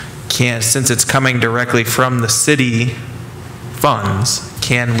 So since it's coming directly from the city funds,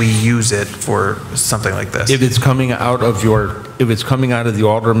 can we use it for something like this? If it's coming out of the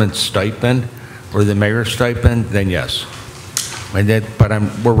alderman's stipend or the mayor's stipend, then yes. But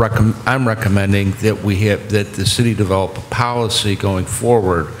I'm recommending that the city develop a policy going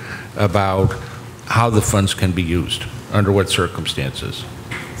forward about how the funds can be used, under what circumstances.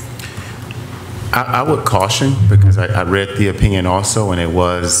 I would caution, because I read the opinion also, and it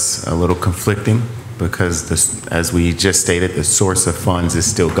was a little conflicting, because as we just stated, the source of funds is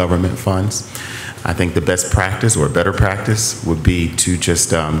still government funds. I think the best practice, or better practice, would be to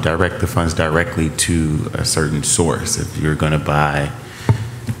just direct the funds directly to a certain source. If you're going to buy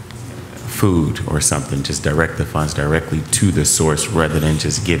food or something, just direct the funds directly to the source rather than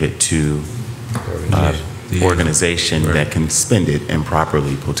just give it to the organization that can spend it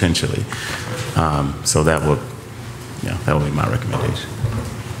improperly, potentially. So that would be my recommendation.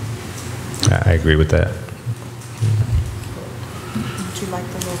 I agree with that. Would you like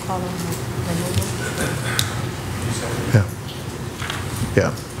the roll call on removal?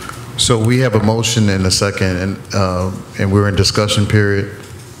 Yeah. So we have a motion and a second, and we're in discussion period.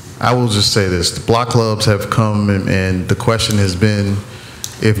 I will just say this: the block clubs have come, and the question has been,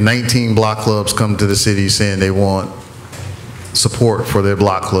 if 19 block clubs come to the city saying they want support for their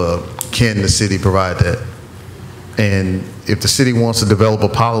block club, can the city provide that? And if the city wants to develop a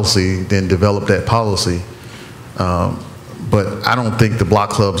policy, then develop that policy. But I don't think the block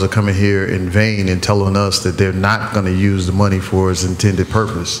clubs are coming here in vain and telling us that they're not going to use the money for its intended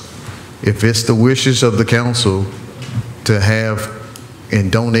purpose. If it's the wishes of the council to have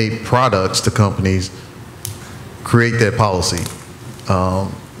and donate products to companies, create that policy.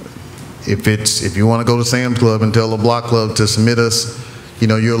 If you want to go to Sam's Club and tell the block club to submit us,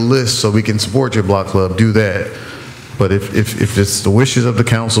 your list so we can support your block club, do that. But if it's the wishes of the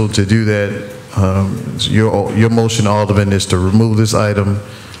council to do that, your motion, Alderman, is to remove this item.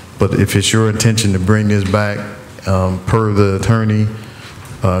 But if it's your intention to bring this back, per the attorney,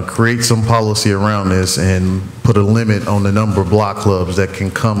 create some policy around this and put a limit on the number of block clubs that can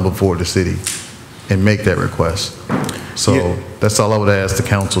come before the city and make that request. So that's all I would ask the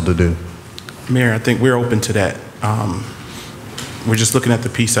council to do. Mayor, I think we're open to that. We're just looking at the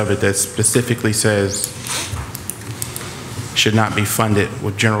piece of it that specifically says should not be funded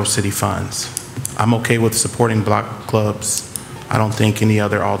with general city funds. I'm okay with supporting block clubs. I don't think any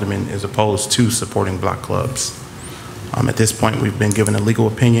other alderman is opposed to supporting block clubs. At this point, we've been given a legal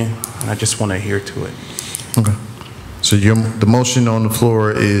opinion, and I just want to adhere to it. Okay. So the motion on the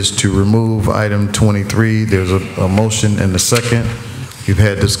floor is to remove item 23. There's a motion and a second. You've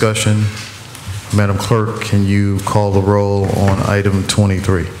had discussion. Madam Clerk, can you call the roll on item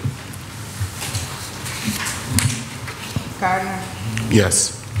 23? Gardner.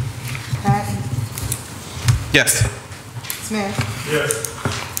 Yes. Patton. Yes. Smith. Yes.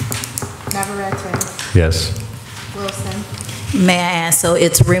 Navarrete. Yes. Wilson. May I ask, so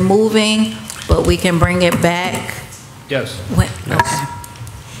it's removing, but we can bring it back? Yes. When, okay.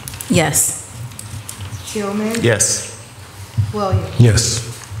 Yes. Tillman. Yes. Williams. Yes.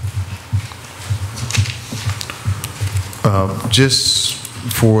 Just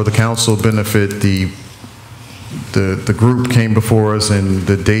for the council benefit, the group came before us and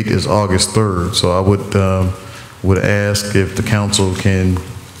the date is August 3rd. So I would ask if the council can,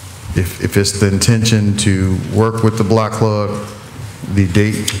 if it's the intention to work with the block club, the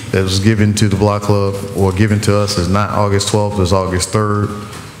date that was given to the block club or given to us is not August 12th, it's August 3rd.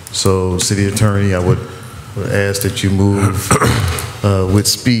 So city attorney, I would ask that you move with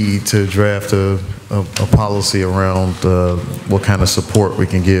speed to draft a policy around what kind of support we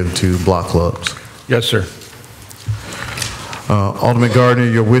can give to block clubs. Yes, sir. Alderman Gardner,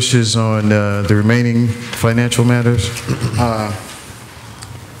 your wishes on the remaining financial matters?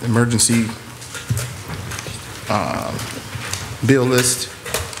 Emergency bill list.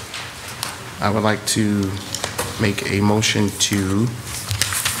 I would like to make a motion to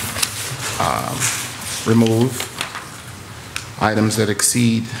remove items that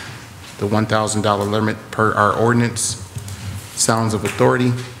exceed the $1,000 limit per our ordinance. Sounds of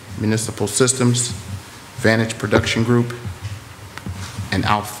Authority, Municipal Systems, Vantage Production Group, and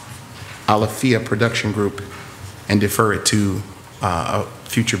Alafia Production Group, and defer it to a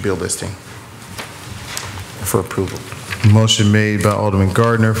future bill listing for approval. Motion made by Alderman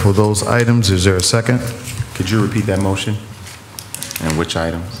Gardner for those items. Is there a second? Could you repeat that motion? And which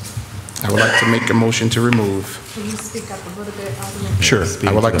items? I would like to make a motion to remove. Can you speak up a little bit, Alderman? Sure.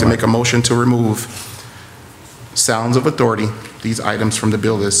 I would like to make a motion to remove Sounds of Authority, these items from the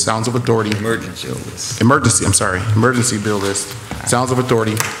bill list. Sounds of Authority. Emergency bill list. Sounds of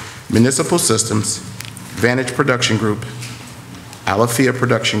Authority, Municipal Systems, Vantage Production Group, Alafia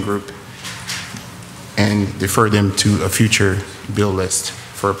Production Group, and defer them to a future bill list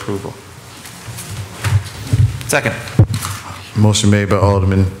for approval. Second. Motion made by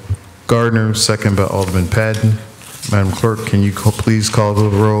Alderman Gardner, second by Alderman Patton. Madam Clerk, can you please call the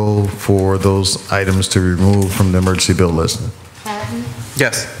roll for those items to be removed from the emergency bill list? Patton.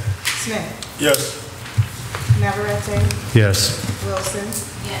 Yes. Smith. Yes. Navarrete. Yes. Wilson.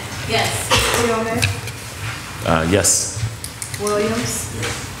 Yes. Tillman. Yes. Williams.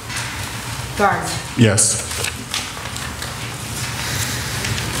 Gardner. Yes.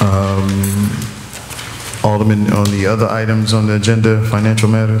 Alderman, on the other items on the agenda, financial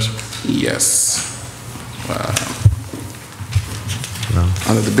matters? Yes.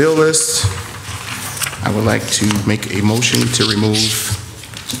 Under the bill list, I would like to make a motion to remove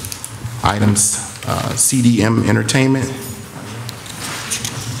items CDM Entertainment,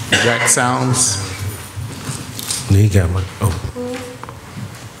 Jack Sounds, He got one. Oh.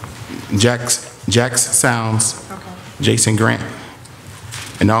 Jack's Sounds, Jason Grant,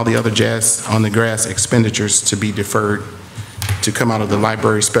 and all the other Jazz on the Grass expenditures to be deferred to come out of the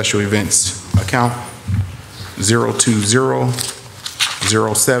library special events account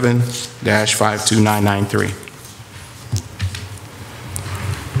 02007-52993.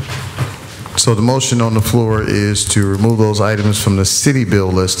 So the motion on the floor is to remove those items from the city bill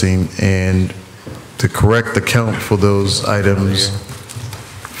listing and to correct the count for those items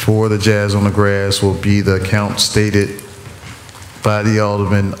for the Jazz on the Grass will be the count stated by the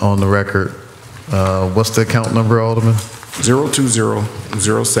Alderman on the record. What's the account number, Alderman?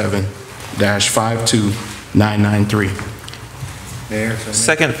 02007-52993. Mayor.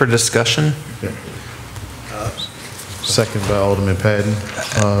 Second for discussion. Second by Alderman Patton.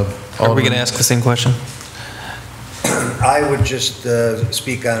 Are we going to ask the same question? I would just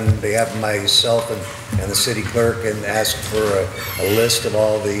speak on behalf of myself and the city clerk and ask for a list of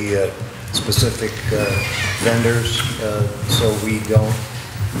all the specific vendors so we don't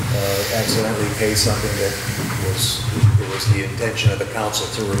accidentally pay something that it was the intention of the council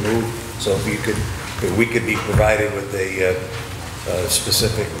to remove. So if we could be provided with a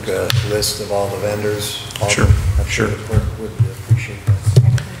specific list of all the vendors. Sure. I'm sure the clerk would appreciate that.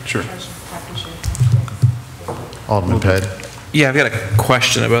 Sure. Alderman Patton. Yeah, I've got a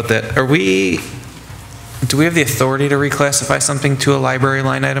question about that. Do we have the authority to reclassify something to a library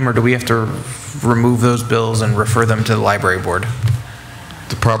line item, or do we have to remove those bills and refer them to the library board?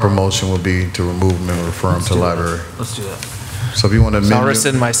 The proper motion would be to remove them and refer them to library. Let's do that. So if you want to amend. I'll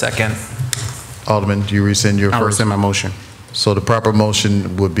rescind my second. Alderman, do you rescind your first? I'll rescind my motion. So the proper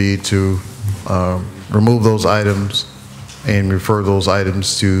motion would be to remove those items and refer those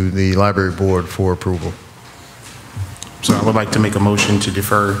items to the library board for approval. So I would like to make a motion to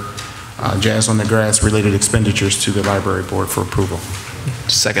defer Jazz on the Grass related expenditures to the library board for approval.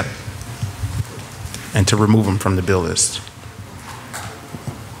 Second. And to remove them from the bill list.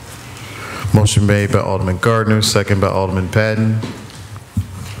 Motion made by Alderman Gardner, second by Alderman Patton.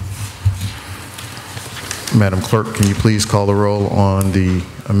 Madam Clerk, can you please call the roll on the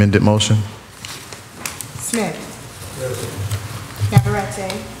amended motion? Smith.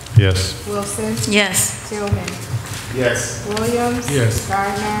 Navarrete. Yes. Wilson. Yes. Tillman. Yes. Williams. Yes.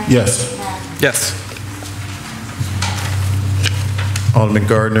 Gardner. Yes. Patton. Yes. Alderman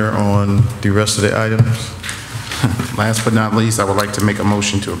Gardner on the rest of the items. Last but not least, I would like to make a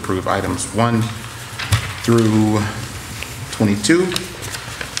motion to approve items 1 through 22.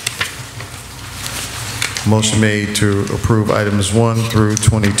 Motion made to approve items 1 through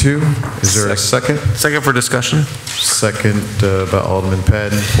 22. Is there a second? Second for discussion. Second by Alderman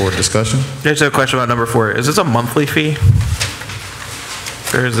Patton for discussion. I just have a question about number 4. Is this a monthly fee?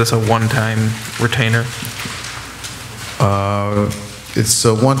 Or is this a one-time retainer? It's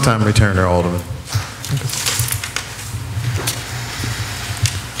a one-time retainer, Alderman.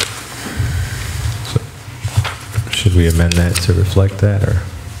 Should we amend that to reflect that, or?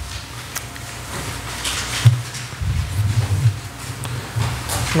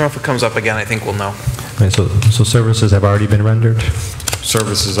 Well, if it comes up again, I think we'll know. I mean, so services have already been rendered?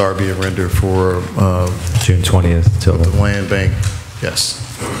 Services are being rendered for June 20th till the land bank, yes.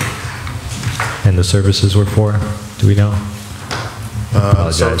 And the services were for, do we know?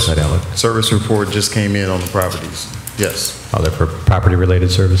 Apologize, I didn't look. Service report just came in on the properties, yes. Oh, they're for property-related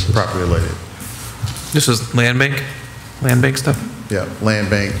services? Property related. This is land bank? Land bank stuff? Yeah, land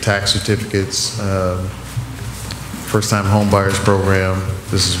bank, tax certificates, first-time home buyers program.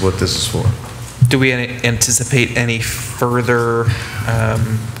 This is what this is for. Do we anticipate any further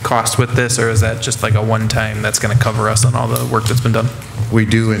cost with this, or is that just like a one-time that's going to cover us on all the work that's been done? We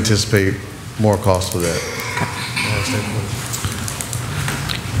do anticipate more cost for that.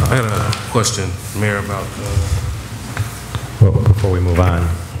 I had a question, Mayor, about... Well, before we move on.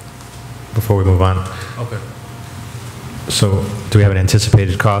 Okay. So do we have an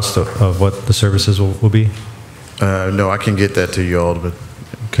anticipated cost of what the services will be? No, I can get that to you, Alderman.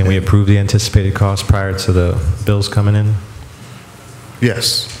 Can we approve the anticipated cost prior to the bills coming in?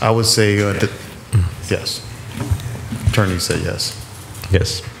 Yes, I would say yes. Attorney said yes.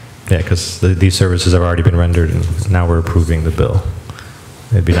 Yes. Yeah, because these services have already been rendered, and now we're approving the bill.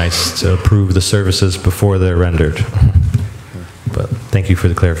 It'd be nice to approve the services before they're rendered. But thank you for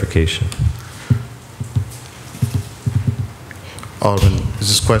the clarification. Alderman, is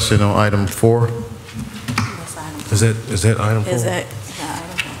this question on item 4? Is that item 4? Is that,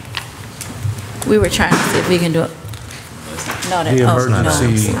 we were trying to see if we can do it. No, that,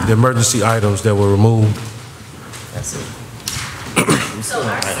 The emergency items that were removed. That's it. So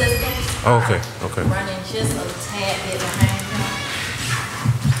our systems Okay. running just a tad bit behind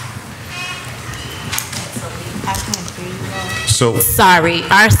So sorry,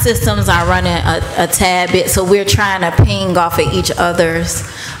 our systems are running a tad bit, so we're trying to ping off of each other's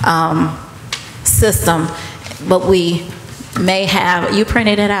system, but we may have, you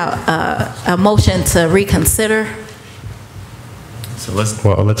printed it out, a motion to reconsider. So let's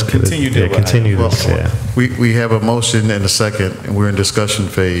continue this. Yeah. We have a motion and a second, and we're in discussion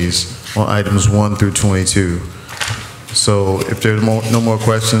phase on items 1 through 22. So if there's no more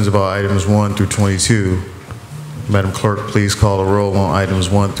questions about items 1 through 22, Madam Clerk, please call a roll on items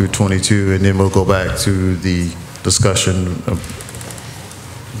 1 through 22, and then we'll go back to the discussion.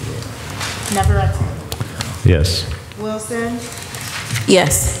 Navarrete. Yes. Wilson.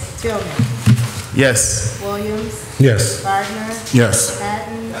 Yes. Tillman. Yes. Williams. Yes. Gardner. Yes.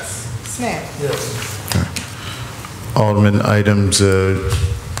 Patton. Smith. Alderman, items,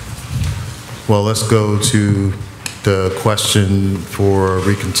 well, let's go to the question for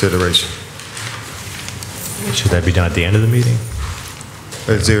reconsideration. Should that be done at the end of the meeting?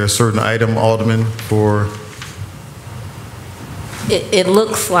 Is there a certain item, Alderman, for? It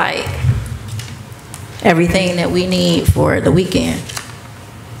looks like everything that we need for the weekend.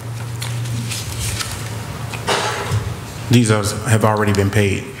 These have already been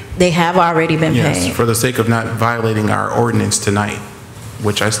paid. They have already been Yes, paid. for the sake of not violating our ordinance tonight,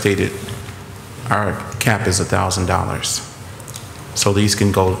 which I stated, our cap is $1,000. So these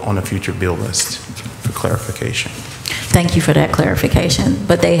can go on a future bill list for clarification. Thank you for that clarification,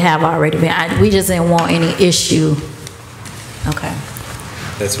 but they have already been, we just didn't want any issue. Okay.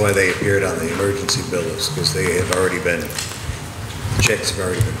 That's why they appeared on the emergency bill list, because they have already been, checks have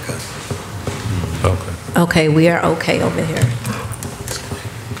already been cut. Okay. Okay, we are okay over here.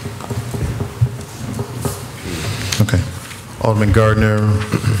 Okay. Alderman Gardner,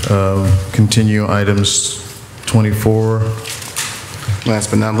 continue items 24. Last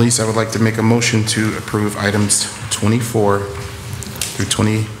but not least, I would like to make a motion to approve items 24 through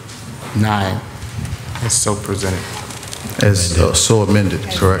 29 as so presented. As so amended,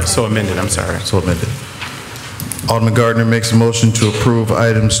 correct? So amended, I'm sorry. So amended. Alderman Gardner makes a motion to approve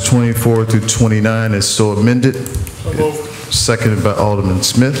items 24 through 29 as so amended. Seconded by Alderman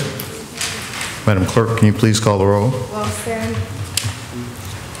Smith. Madam Clerk, can you please call the roll? Wilson.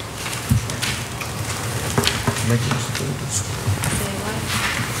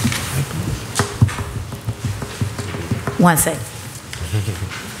 One second.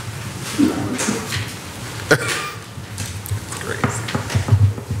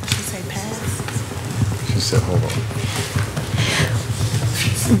 She said, hold on.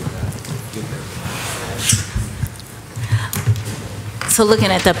 So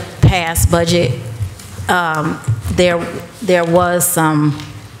looking at the past budget, there was some,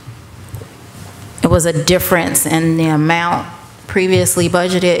 it was a difference in the amount previously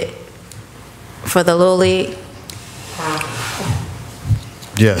budgeted for the Little League.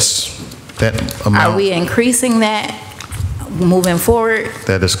 Yes, that amount. Are we increasing that moving forward?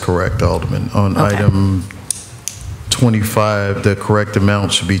 That is correct, Alderman. On Okay. item 25, the correct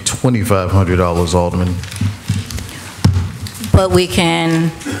amount should be $2,500, Alderman. But we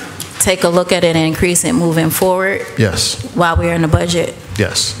can take a look at it and increase it moving forward Yes, while we're in the budget?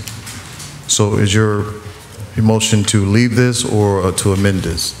 yes. So is your motion to leave this or to amend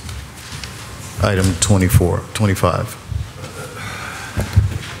this? Item 25.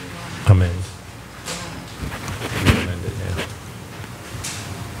 Amend.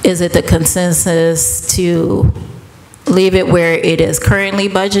 Is it the consensus to leave it where it is currently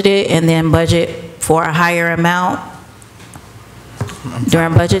budgeted and then budget for a higher amount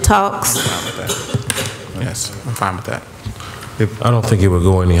during budget talks? Yes, I'm fine with that. I don't think it would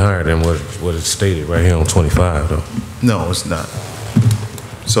go any higher than what is stated right here on 25, though. No, it's not.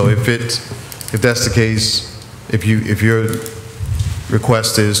 So if that's the case, if your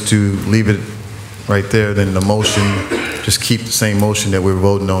request is to leave it right there, then the motion, just keep the same motion that we're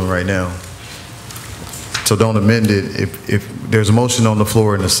voting on right now. So don't amend it. If there's a motion on the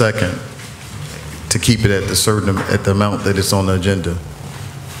floor in a second to keep it at the amount that it's on the agenda.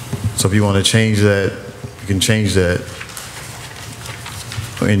 So if you want to change that, you can change that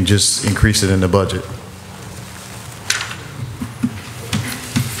and just increase it in the budget.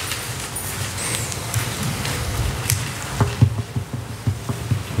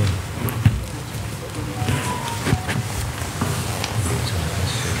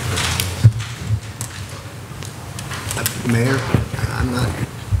 Mayor, I'm not.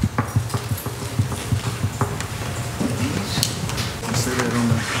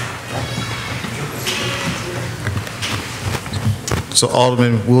 So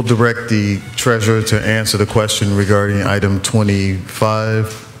Alderman, we'll direct the treasurer to answer the question regarding item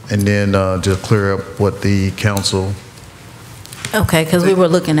 25 and then to clear up what the council. Okay, because we were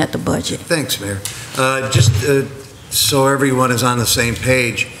looking at the budget. Thanks, Mayor. Just so everyone is on the same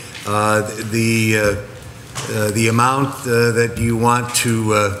page, the amount that you want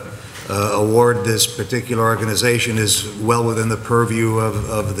to award this particular organization is well within the purview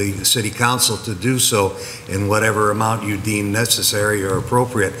of the city council to do so in whatever amount you deem necessary or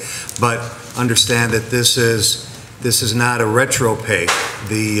appropriate. But understand that this is not a retro pay.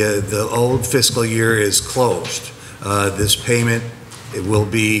 The old fiscal year is closed. This payment, it will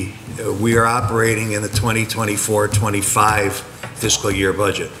be, we are operating in the 2024-25 fiscal year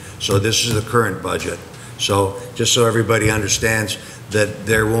budget. So this is the current budget. So just so everybody understands that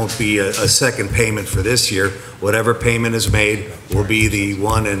there won't be a second payment for this year. Whatever payment is made will be the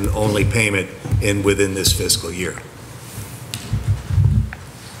one and only payment within this fiscal year.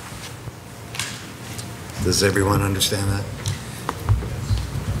 Does everyone understand that?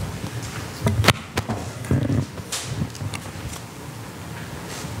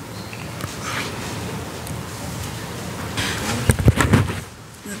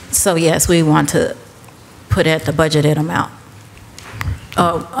 So yes, we want to put at the budgeted amount.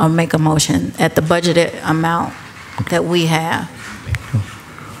 Or make a motion at the budgeted amount that we have.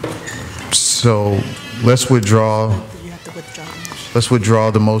 So let's withdraw. Let's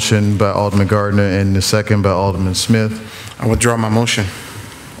withdraw the motion by Alderman Gardner and the second by Alderman Smith. I withdraw my motion.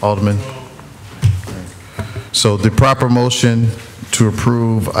 Alderman. So the proper motion to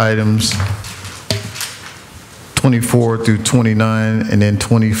approve items 24 through 29 and then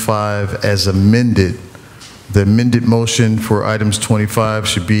 25 as amended. The amended motion for items 25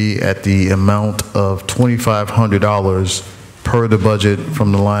 should be at the amount of $2,500 per the budget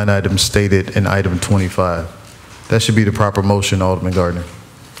from the line item stated in item 25. That should be the proper motion, Alderman Gardner.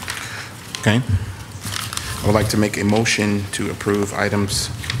 Okay. I would like to make a motion to approve items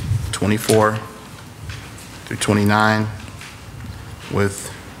 24 through 29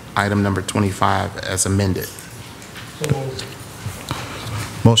 with item number 25 as amended.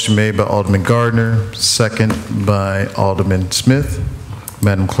 Motion made by Alderman Gardner, second by Alderman Smith.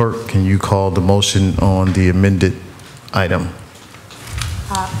 Madam Clerk, can you call the motion on the amended item?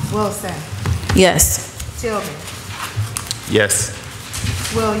 Wilson. Yes. Tillman. Yes.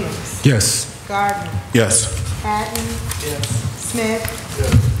 Williams. Yes. Gardner. Yes. Patton. Yes. Smith.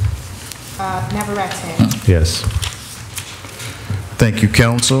 Navarrete. Yes. Thank you,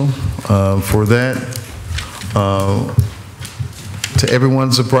 council, for that. To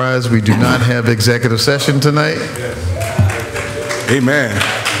everyone's surprise, we do not have executive session tonight. Amen.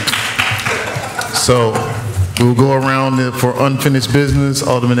 So we'll go around for unfinished business.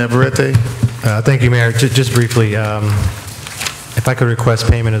 Alderman Navarrete. Thank you, Mayor. Just briefly, if I could request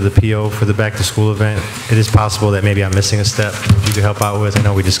payment of the PO for the back to school event, it is possible that maybe I'm missing a step you could help out with. I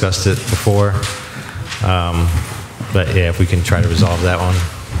know we discussed it before. But yeah, if we can try to resolve that one.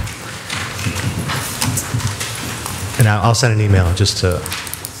 And I'll send an email just to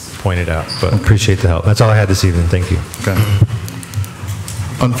point it out, but appreciate the help. That's all I had this evening. Thank you. Okay.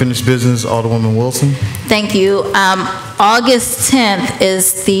 Unfinished business, Alderwoman Wilson. Thank you. August 10th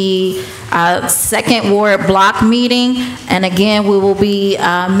is the second ward block meeting, and again, we will be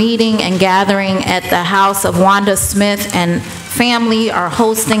meeting and gathering at the house of Wanda Smith, and family are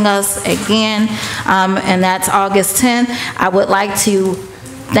hosting us again, and that's August 10th. I would like to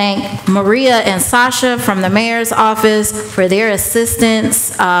thank Maria and Sasha from the mayor's office for their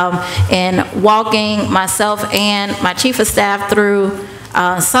assistance in walking myself and my chief of staff through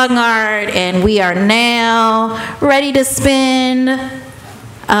Sungard, and we are now ready to spend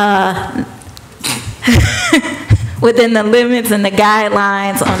within the limits and the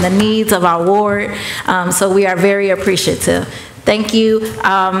guidelines on the needs of our ward. So we are very appreciative. Thank you.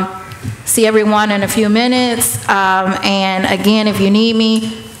 See everyone in a few minutes. And again, if you need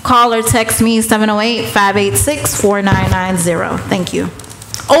me, call or text me 708-586-4990. Thank you.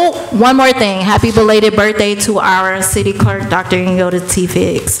 Oh, one more thing. Happy belated birthday to our city clerk, Dr. Yoda T.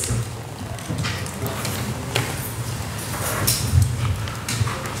 Figs.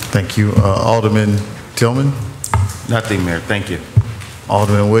 Thank you. Alderman Tillman? Nothing, Mayor. Thank you.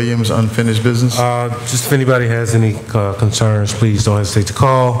 Alderman Williams, unfinished business? Just if anybody has any concerns, please don't hesitate to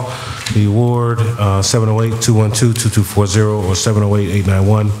call the ward, 708-212-2240 or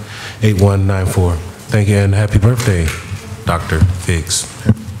 708-891-8194. Thank you and happy birthday, Dr. Figs.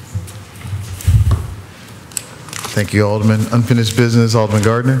 Thank you, Alderman. Unfinished business, Alderman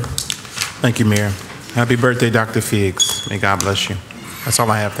Gardner. Thank you, Mayor. Happy birthday, Dr. Figs. May God bless you. That's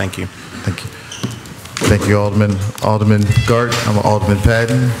all I have. Thank you. Thank you. Thank you, Alderman. Alderman Gardner. I'm Alderman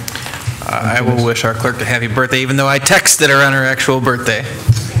Patton. I will wish our clerk a happy birthday, even though I texted her on her actual birthday.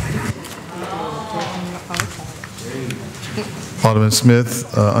 Alderman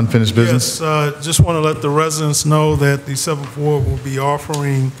Smith, unfinished business. Yes, just want to let the residents know that the 7th Ward will be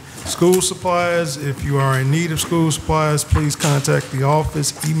offering school supplies. If you are in need of school supplies, please contact the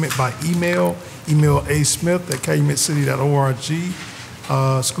office by email asmith@calumetcity.org.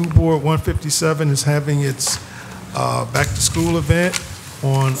 School Board 157 is having its back to school event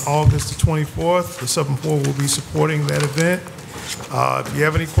on August the 24th. The 7th Ward will be supporting that event. If you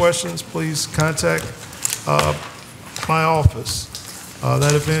have any questions, please contact my office.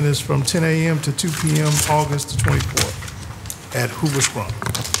 That event is from 10 a.m. to 2 p.m. August the 24th at Hoover Sprung.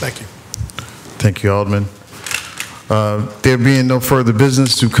 Thank you. Thank you, Alderman. There being no further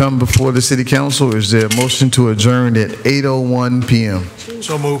business to come before the City Council, is there a motion to adjourn at 8:01 p.m.?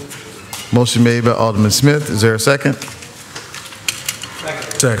 So moved. Motion made by Alderman Smith. Is there a second?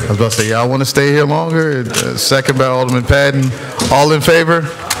 Second. I was about to say, y'all want to stay here longer? Second by Alderman Patton. All in favor?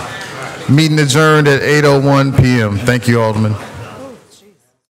 Meeting adjourned at 8:01 p.m. Thank you, Alderman.